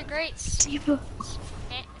you? This is a great T-Bug,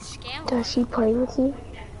 scam. Does she play with you?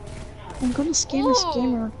 I'm gonna scam a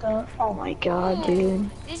scammer with that. Oh my god, Ooh, dude.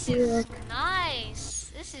 This is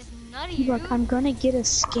nice. This is nutty, T-Bug, dude. I'm gonna get a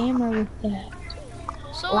scammer with that.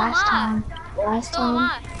 So am Last I. time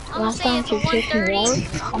I'm gonna say it's she a kicked me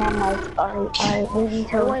 130. out, and I'm like, alright,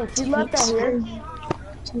 leave until She left out here.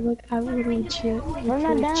 T-Bug, I will legit. Run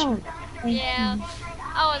that down. Yeah,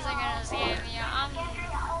 I wasn't gonna scam you. I'm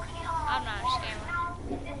not a scammer.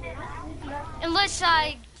 Unless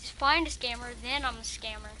I find a scammer, then I'm a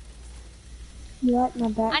scammer. You like my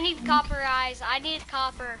back? I need copper eyes. I need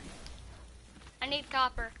copper.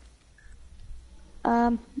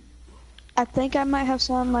 I think I might have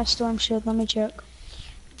some on my storm shield. Let me check.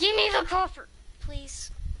 Give me the copper, please.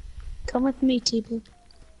 Come with me, T-Bug.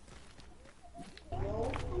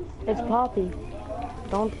 It's Poppy.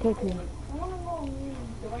 Don't kick me.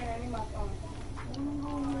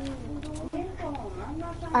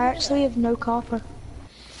 I actually have no copper.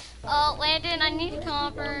 Landon, I need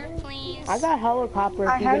copper, please. I got helicopter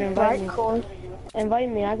I if you can have invite bright me. core. Invite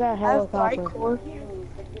me, I got I have bright helicopter. core.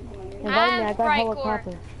 Invite me, I I have got bright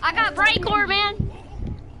helicopter. core. I got bright core, man.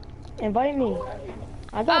 Invite me.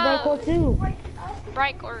 I got bright core too.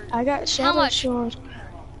 Bright core. I got shadow much? sword.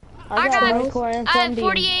 I got got- bright core and I have sunbeam.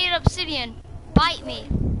 48 obsidian. Bite me.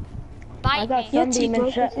 I Bite got me. Yeah, sunbeam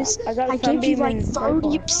and T-Bug, I got I gave you sunbeam like and 30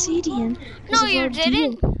 purple. obsidian. No, as a you deal.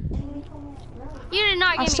 didn't. You did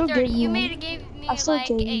not I give still me 30. gave You you made one. gave me I still like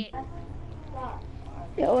gave you. 8.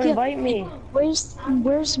 Yo, Yeah. invite me.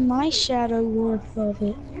 Where's my shadow worth of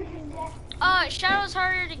it? Shadow's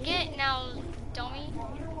harder to get now, dummy.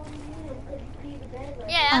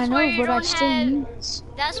 Yeah, I that's know, why you but I don't still have. need it.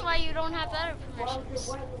 That's why you don't have edit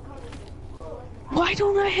permissions. Why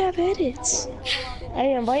don't I have edits?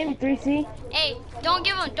 Hey, invite me 3C. Hey, don't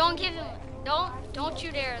give him. Don't give him. Don't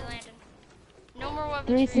you dare, Landon. No more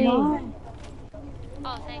weapons for 3C. you.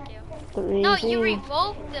 Oh, thank you. 3C. No, you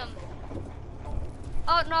revoked them.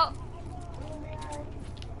 Oh, no.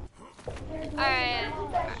 Alright.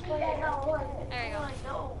 There you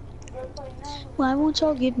go. Why won't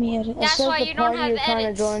y'all give me edits? That's says why the you don't party have you're trying to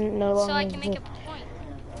edits. join no So I longer can make a exists. point.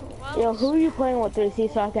 Yo, who are you playing with 3C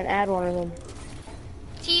so I can add one of them?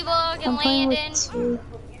 T-Bug and I'm playing with Landon. two.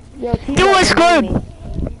 Yo, T Do what's good. me.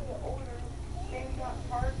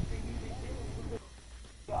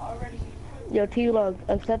 Yo, T-Log,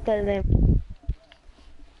 accept that name.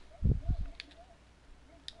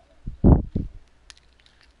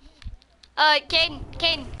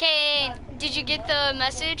 Kane, did you get the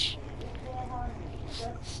message?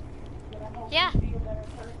 Yeah.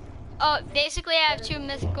 Oh, basically I have 2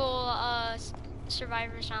 mythical,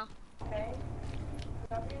 survivors now.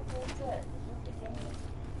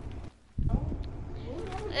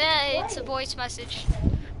 Yeah, it's a voice message.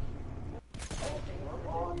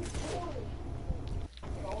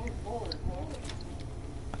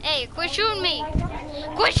 Hey, quit shooting me!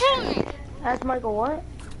 Quit shooting me! Ask Michael what?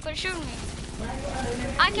 Quit shooting me.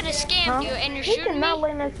 I could have scammed you and you're He shooting cannot me?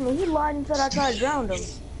 lay next to me. He lied and said I tried to drown him.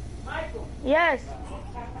 Yes.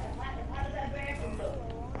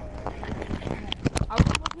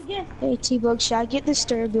 Hey T-Bug, should I get this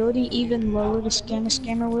durability even lower to scam a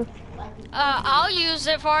scammer with? I'll use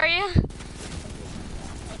it for you.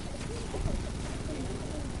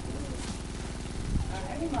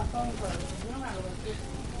 I need my phone first. We don't have electricity.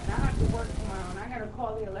 And I have to work tomorrow, and I gotta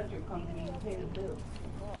call the electric company and pay the bill.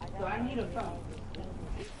 So I need a phone.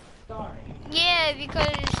 Sorry. Yeah,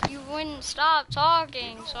 because you wouldn't stop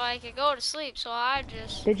talking so I could go to sleep, so I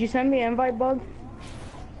just... Did you send me an invite, Bug?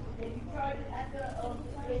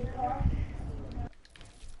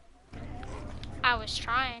 I was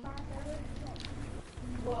trying.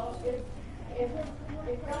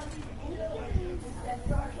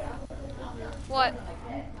 What?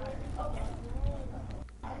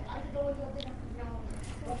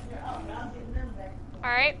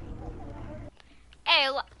 Alright. Hey,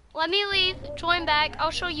 let me leave, join back,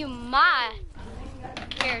 I'll show you my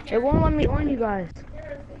character. It won't let me join you guys.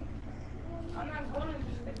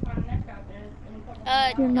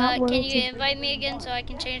 Can you invite me again so I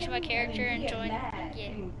can change my character and join? Yeah.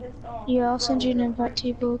 Yeah, I'll send you an invite,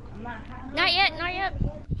 T-Bug. Not yet, not yet.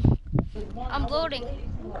 I'm loading.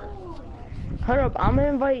 Hold up, I'm gonna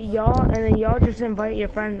invite y'all, and then y'all just invite your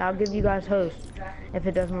friend. I'll give you guys hosts if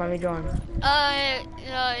it doesn't let me join.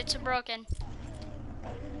 It's broken.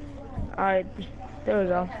 Alright, there we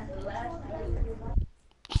go.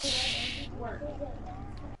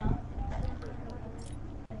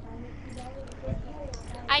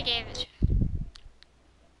 I gave it.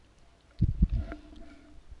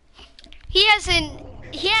 He has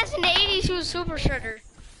an 82 super shredder.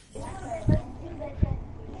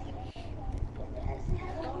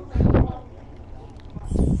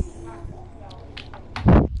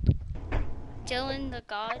 Dylan the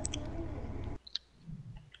God.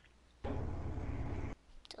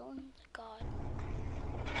 Dylan the God.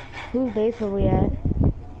 Whose base are we at?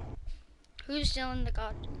 Who's Dylan the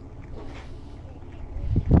God?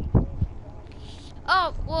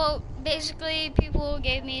 Oh, well, basically people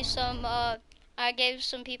gave me some, I gave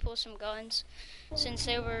some people some guns since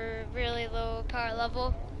they were really low power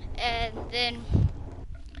level, and then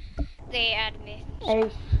they added me. Hey,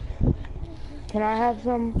 can I have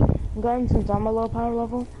some guns since I'm a low power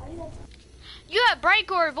level? You have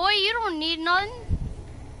Breakcore, boy, you don't need none.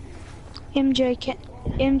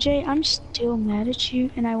 MJ, I'm still mad at you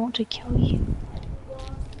and I want to kill you.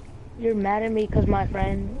 You're mad at me because my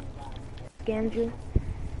friend scammed you?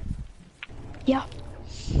 Yeah.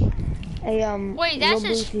 Hey, wait, that's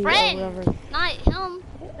his friend, not him.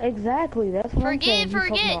 Exactly, that's what I'm saying.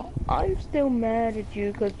 Forget. I'm still mad at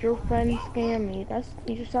you because your friend scammed me.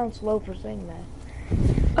 You just sound slow for saying that.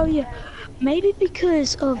 Oh yeah, maybe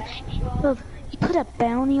because of you put a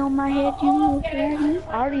bounty on my head, you little fatty.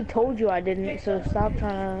 I already told you I didn't, so stop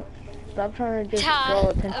trying to just draw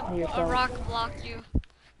attention to yourself. A rock blocked you.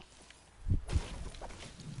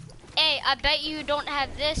 Hey, I bet you don't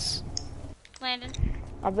have this, Landon.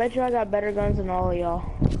 I bet you I got better guns than all of y'all.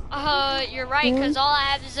 You're right, because all I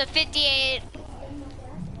have is a 58.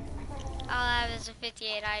 All I have is a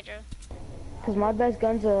 58 Hydra. Because my best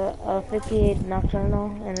gun's a 58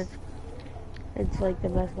 Nocturnal, and it's like the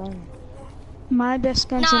best gun. My best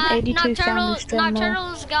gun's an 82 Founder's Drummer.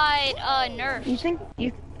 Nocturnal's got nerfed.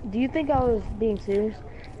 Do you think I was being serious?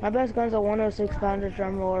 My best gun's a 106 Founder's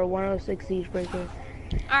Drummer or a 106 Siege Breaker.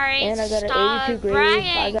 Alright, And I got an 82 Grave.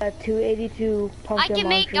 I got 282 Pumpkin I can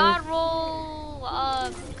make launchers. God roll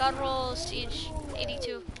God roll siege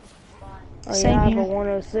 82. Oh Same yeah, I have here. a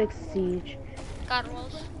 106 siege. God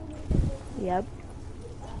rolls. Yep.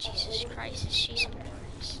 Jesus Christ, is she some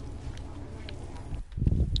boys?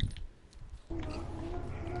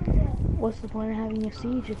 What's the point of having a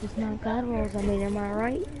siege if it's not God rolls? I mean, am I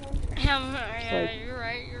right? It's Yeah, like, you're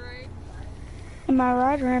right. You're right. Am I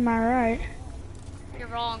right or am I right? You're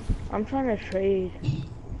wrong. I'm trying to trade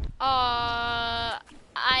I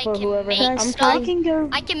for can whoever. make I'm Guys, I stuff. trading. can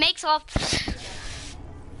go. I can make stuff.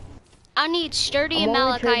 I need sturdy I'm and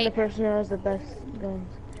only trading the malachite. person who has the best guns.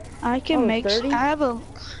 I can Oh, make. sturdy? I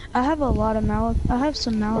have a lot of malachite. I have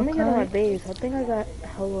some Let me get on my malachite. base. I think I got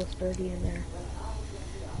hella sturdy in there.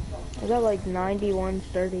 I got like 91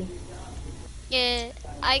 sturdy. Yeah,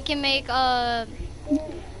 I can make By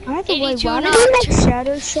the way, 82 why did you not. make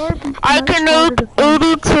shadow sharp I much can harder to make find?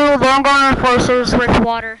 82 long armor enforcers with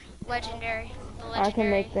water. Legendary. The I can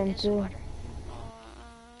legendary make them is too. water.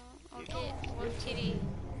 Okay, one TD.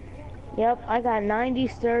 Yep, I got 90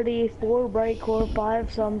 sturdy, 4 bright core,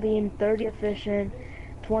 5 sunbeam, 30 efficient,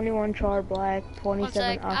 21 char black, One 27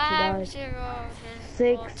 sec. I have oxidized, to go.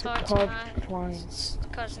 Well, 6 talk to carved my twine.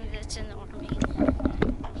 cousin that's in the army.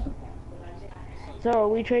 So are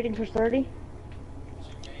we trading for sturdy?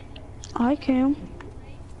 I can.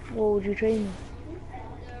 What would you trade me?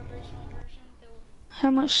 How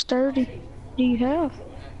much sturdy do you have?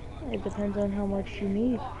 It depends on how much you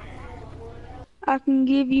need. I can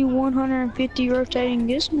give you 150 rotating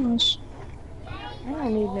gizmos. I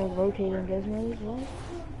don't need no rotating gizmos, what?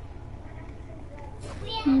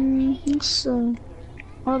 Let's see.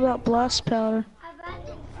 What about blast powder?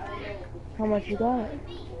 How much you got?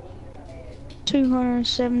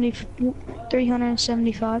 270,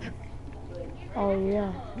 375. Oh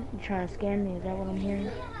yeah, you trying to scam me, is that what I'm hearing?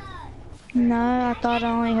 No, I thought I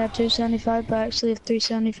only had 275, but I actually have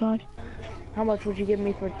 375. How much would you give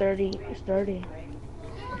me for 30 sturdy?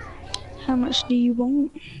 How much do you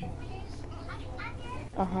want?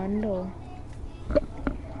 A hundo.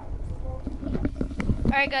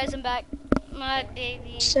 Alright, guys, I'm back. My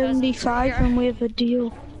baby cousin's 75 here. and we have a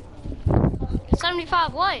deal.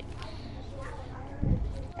 75 what?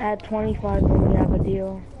 At 25 when we have a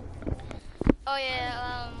deal. Oh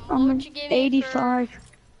yeah, what I'm would you give me 85.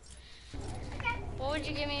 What would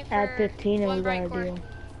you give me for At 15 and one we got bright a core? deal.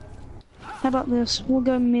 How about this? We'll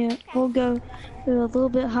go mid. We'll go a little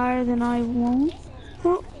bit higher than I want.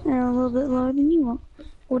 Oh, and a little bit lower than you want.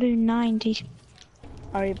 We'll do 90.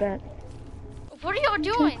 Alright, bet. What are y'all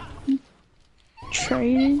doing?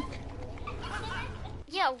 Trading.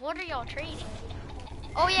 Yeah, what are y'all trading?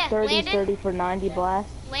 Oh yeah, 30 Landon. sturdy for 90 blast.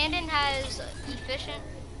 Landon has efficient.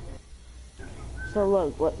 So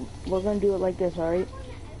look, we're gonna do it like this, alright?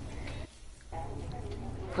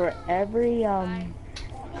 For every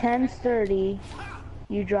 10 sturdy,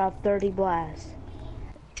 you drop 30 blast.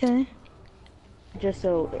 Okay. Just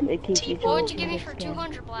so it keeps each What other would you give me for from getting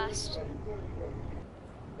 200 blast?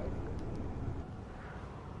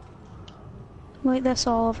 Wait, that's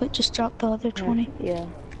all of it. Just drop the other 20. scammed. Yeah.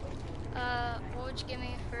 What would you give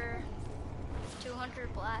me for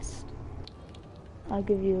 200 blast? I'll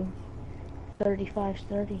give you 35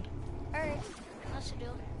 sturdy. Alright, that's a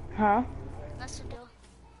deal. Huh? That's a deal.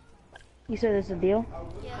 You said it's a deal?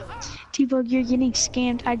 Yeah. T-Bug, you're getting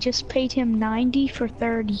scammed. I just paid him 90 for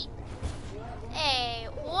 30. Hey,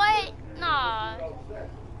 what? Nah.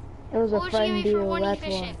 It was What a would you give friend me for deal, one that's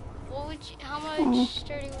efficient? why. What would you, how much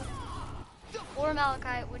sturdy or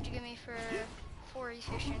malachite would you give me for 4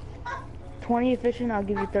 efficient? 20 efficient, I'll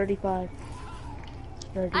give you 35.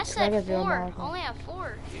 30, I 'cause said got zero 4. I malachite. only have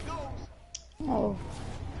 4. Oh.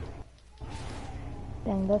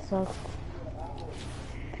 Dang, that sucks.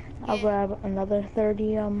 I'll Yeah. grab another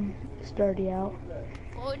 30 sturdy out.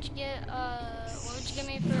 What would you get? What would you give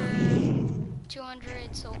me for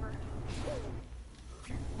 200 silver?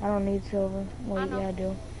 I don't need silver. I Wait, know. yeah, I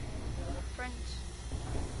do. Friends.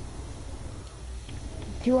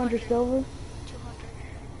 200 silver? 200.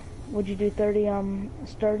 Would you do 30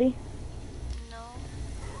 sturdy? No.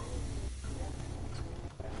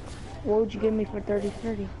 What would you give me for 30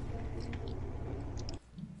 sturdy?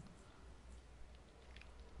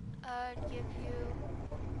 I'd give you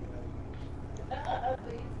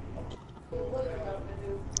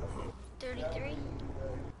 33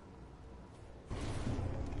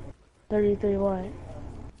 33 what?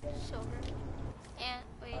 silver. And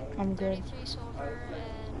wait, I'm good. 33 silver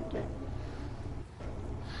and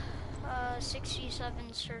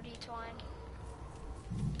 67 sturdy twine.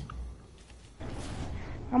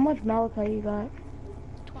 How much malachite you got?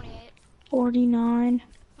 28. 49.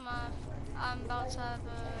 I'm about to have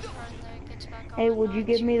a friend that gets back on Hey, the would you nines.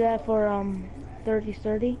 give me that for 30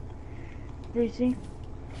 sturdy. 3C.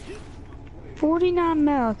 49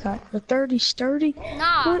 malachite for 30 sturdy?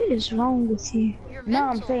 Nah, What is wrong with you? you're No, I'm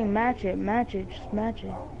mental. saying match it, just match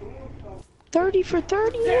it. 30 for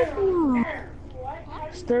 30? No.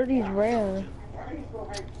 Sturdy's rare.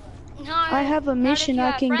 No, I have a not if mission you I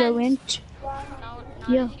have can go friends. into. No, not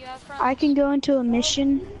Yeah, if you have friends. I can go into a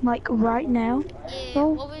mission like right now. Yeah, Oh,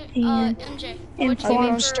 what would, and MJ, and what'd you give me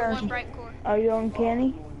farm for sturdy. one bright core? Are you on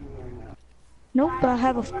canny? Nope, but I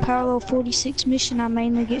have a parallel 46 mission I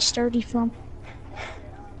mainly get sturdy from.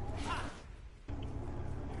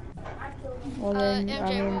 Well then, MJ, I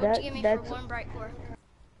mean what would you give me for that's one bright core?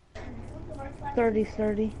 30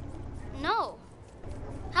 sturdy. No.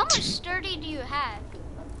 How much sturdy do you have?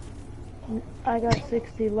 I got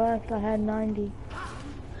 60 left. I had 90.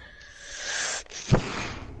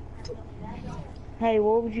 Hey,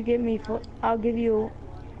 what would you give me for? I'll give you.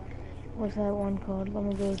 What's that one called? Let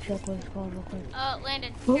me go check what it's called real quick.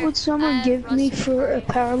 Landon. What here, would someone I give me rusted for a you.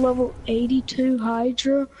 power level 82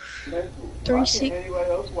 Hydra? 36,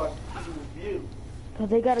 Cause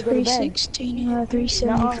they gotta go to bed. 316, No,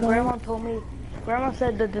 375. Grandma told me. Grandma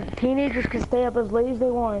said that the teenagers can stay up as late as they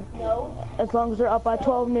want, as long as they're up by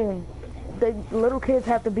 12 noon. The little kids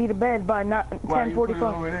have to be to bed by 10:45.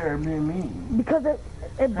 Over there being mean. Because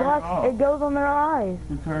it blocks, it goes on their eyes.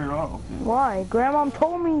 Just turn it off. Why? Grandma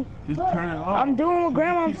told me. Just turn it off. I'm doing what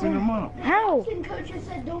Grandma Keeping them up. How? Coach just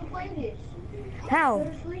said don't play this. How?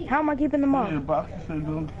 How am I keeping them Yeah, up? the boxer said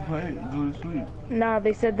don't play, go to sleep. Nah,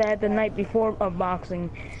 they said that the night before of boxing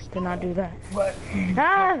to not do that. But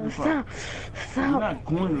Stop. I'm Stop. not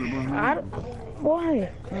going to the I don't, why?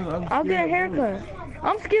 I'll get a haircut.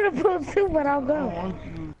 I'm scared of boats too, but I'll I go. want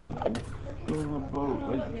you to go on a boat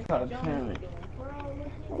like Titanic.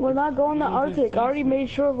 We're not going to Arctic. I already made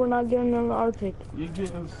sure we're not getting in the Arctic. You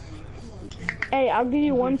get Hey, I'll give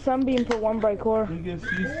you one sunbeam for one bright core. you get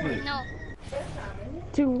seasick. No.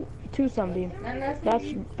 Two sunbeam. That's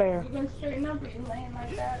fair. You gonna straighten up or you laying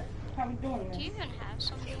like that? How we doing Do this? you even have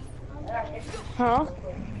something? Huh?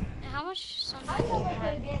 How much something do you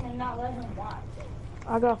have?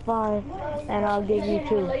 I got 5, and I'll give you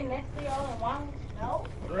 2.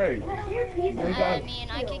 Right. I mean,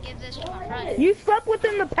 I could give this to my friend. You slept with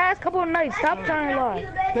him the past couple of nights. Stop trying to lie.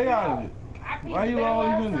 Stay out of it. Why you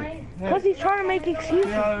always in it? Because he's trying to make excuses.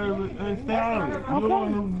 Stay out of it. Stay out of it. You don't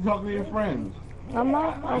want to talk to your friends. I'm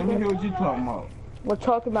not. Let me hear what you're talking about. We're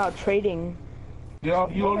talking about trading. You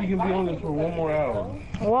only can be on this for 1 more hour.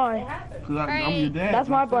 Why? Because I'm your dad. That's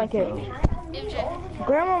my blanket. MJ.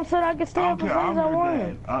 Grandma said I could stay I up don't as care. long I'm as I your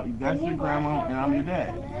wanted. dad. That's your grandma and I'm your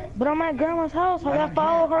dad. But I'm at Grandma's house. I gotta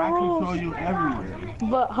follow her I control rules. you everywhere.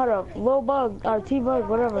 But hold up, Lil Bug or T-Bug,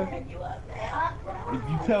 whatever. If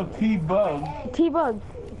you tell T-Bug, T-Bug.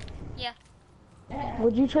 Yeah.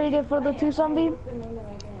 Would you trade it for the 2 sunbeam?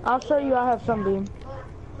 I'll show you. I have sunbeam.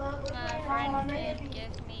 My friend could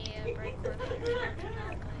give me a break for 50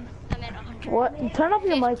 I meant 100. What? Turn up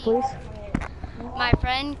your mic, please. My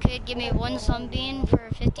friend could give me 1 sunbeam for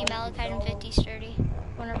 50 malachite and 50 sturdy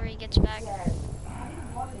whenever he gets back.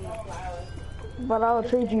 But I'll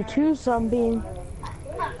trade you 2 sunbeam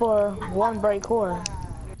for 1 bright core.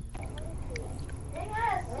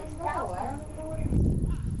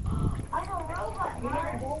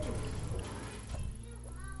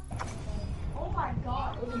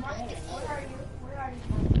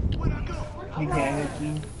 he can't hit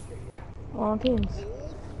you. On teams.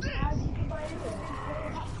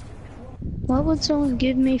 What would someone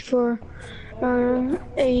give me for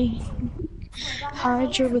a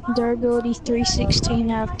Hydra with durability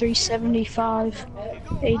 316 out of 375?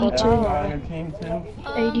 82. On your team too?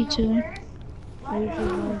 82.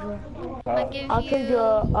 I'll trade you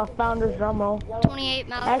a Founder's drum roll. 28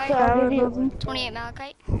 malachite. Actually, I'll give you, 28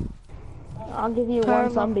 malachite. I'll give you Power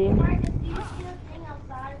 1 sunbeam.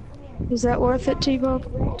 Is that worth it,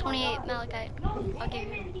 T-Bob? 28 malachite. I'll give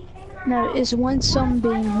you. No, is 1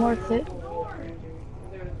 sunbeam worth it?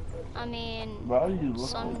 I mean, Why are you looking?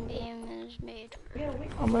 sunbeam is made.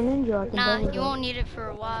 I'm a ninja. I can Nah, double you jump. won't need it for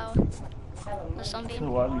a while. The So sunbeam.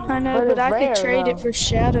 why do you I know, But but it's I rare, could trade though. it for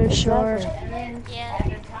Shadow Shard.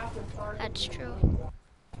 Yeah, that's true.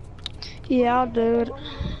 Yeah, I'll do it.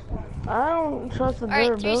 I don't trust the Alright,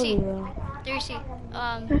 durability 3C. though.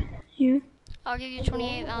 3C. You? I'll give you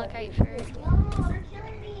 28 malachite for it.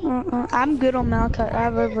 I'm good on Malachite. I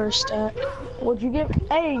have over a stack. Would you give?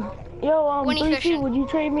 Hey, yo, Winnie 3C, fishing. would you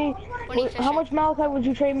trade me? Winnie How fishing. much malachite would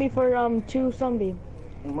you trade me for 2 sunbeam?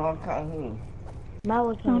 Malachi who?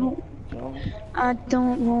 Malachite. I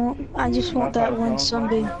don't want. I just want that 1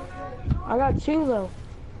 sunbeam. I got 2 though.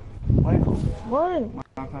 Michael. What?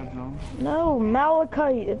 No,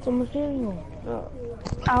 malachite. It's a material.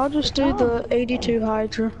 I'll just do the 82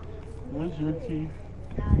 Hydra. What's your teeth?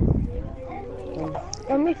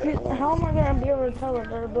 Let me see. How am I gonna be able to tell the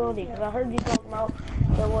durability? Because I heard you talking about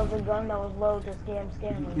there was a gun that was low to scam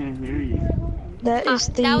scammers. Can't hear you. That is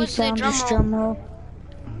That the was the drum Founders roll. drum roll.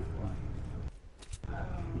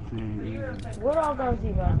 What all guns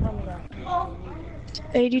you got? Tell me that.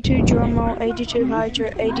 82 drum roll, 82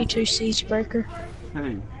 Hydra, 82 siege breaker.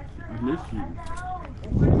 Hey, listen.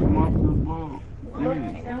 Come off the ball.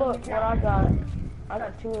 Look what I got. I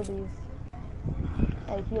got 2 of these.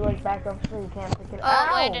 Hey, if you like back up so you can't pick it up.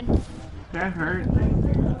 Oh, Landon. That hurt.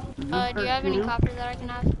 Do you have any copper that I can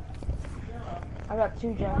have? I got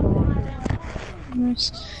 2 jackal launchers.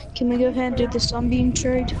 Nice. Can we go ahead and do the sunbeam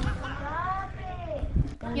trade?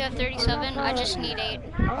 You have 37. I just need 8.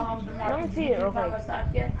 Let me see it real quick.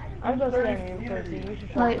 I'm just saying you should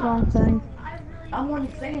try. Wait, wrong thing. I'm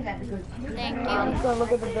only saying that because Thank I'm you. just gonna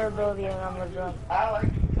look at the durability and I'm gonna drop. yeah,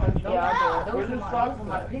 I do. Those are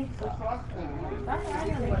my pizza.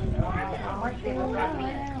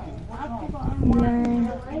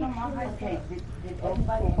 Okay, did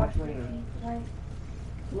everybody brush their teeth?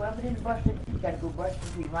 Whoever didn't brush their teeth, gotta go brush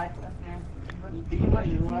their teeth, right?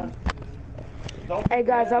 Hey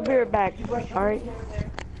guys, I'll be right back. Alright?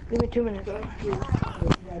 Give me 2 minutes. Here,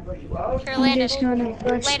 I'm Landon. just gonna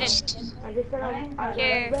brush. Landon. I just said I'm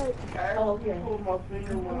Here. Oh, okay.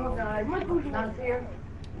 Not fair.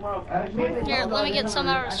 Here, let me get some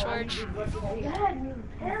out of storage.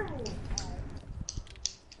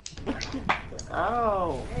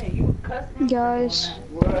 Oh. Guys,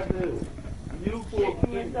 What I do? You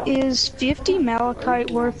is 50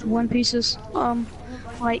 malachite worth 1 piece's,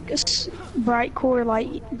 like, bright core,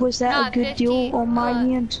 like, was that Nah, a good 50, deal on my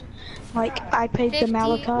end? Like, I paid the 50.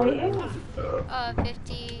 malachite.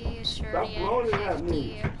 50 sturdy and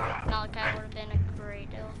 50 malachite would have been a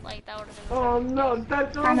great deal. Like, that would have been. Oh no,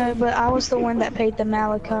 that's I know, but I was the one that paid the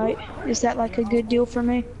malachite. Is that like a good deal for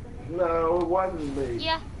me? No, it wasn't me.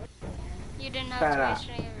 Yeah. You didn't have to waste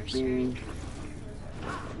any of your sturdy.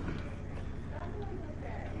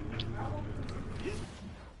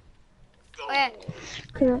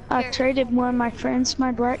 Okay. I traded one of my friends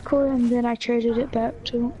my bright core, and then I traded it back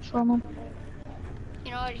from him.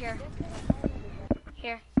 You know what? Here.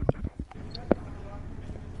 Here.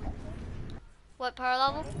 What power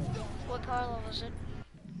level? What power level is it?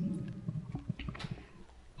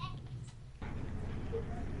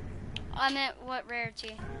 I meant what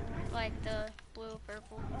rarity? Like the blue,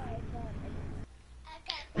 purple.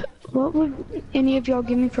 What would any of y'all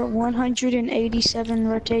give me for 187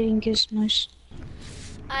 rotating gizmos?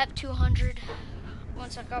 I have 200. One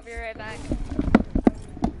sec, I'll be right back.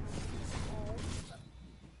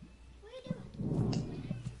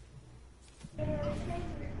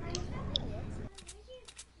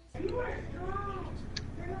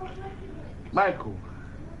 Michael.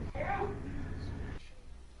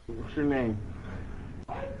 What's your name?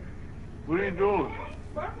 What are you doing?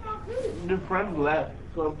 Your friend left,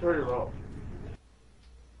 so I'm turning it off.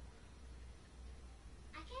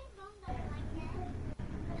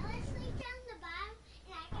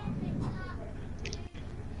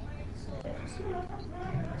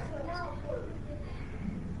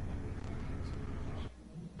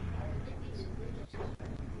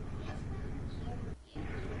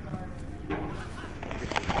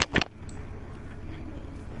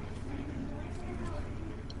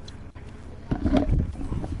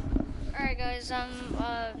 Alright guys, I'm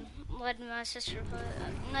letting my sister put,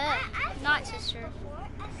 not sister.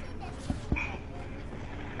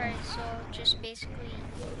 Alright, so just basically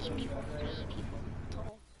eat people,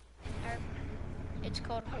 total. It's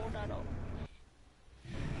called hold.o.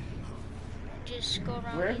 Just go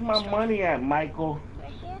around. Where's my money at, Michael?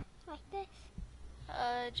 Right here, like this.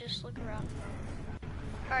 Just look around.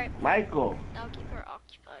 Alright. Michael. I'll keep her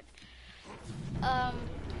occupied.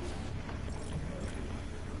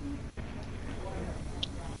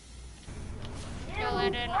 Yo,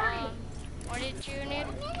 Landon, what did you need? I'm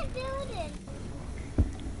in a building.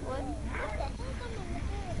 What?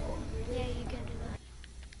 Yeah, you can do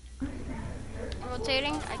that.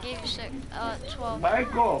 Rotating, I gave you 12.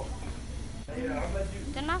 Michael.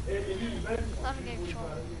 Didn't I? I thought I gave you 12.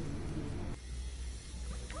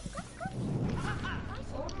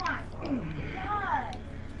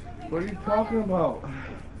 What are you talking about?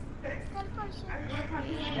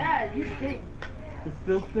 Yeah, you stink. It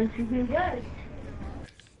still stinks in here? Yes.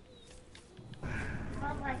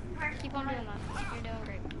 Keep on doing that. You're doing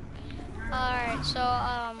great. Alright, so, I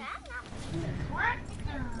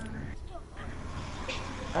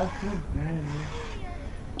feel bad, man.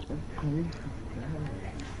 That's crazy.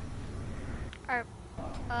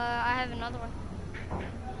 I have another one.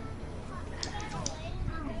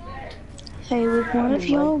 Hey, would one of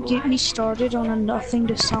y'all get me started on a nothing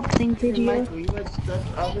to something video? Michael, you like to touch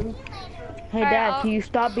oven? Hey, Alright, Dad, can you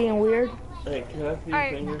stop being weird? Hey, can I see your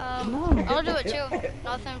Alright, finger? I'll do it too.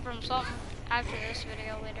 Nothing from something after this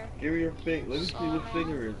video later. Give me your finger. Let me see So, what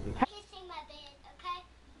finger is it.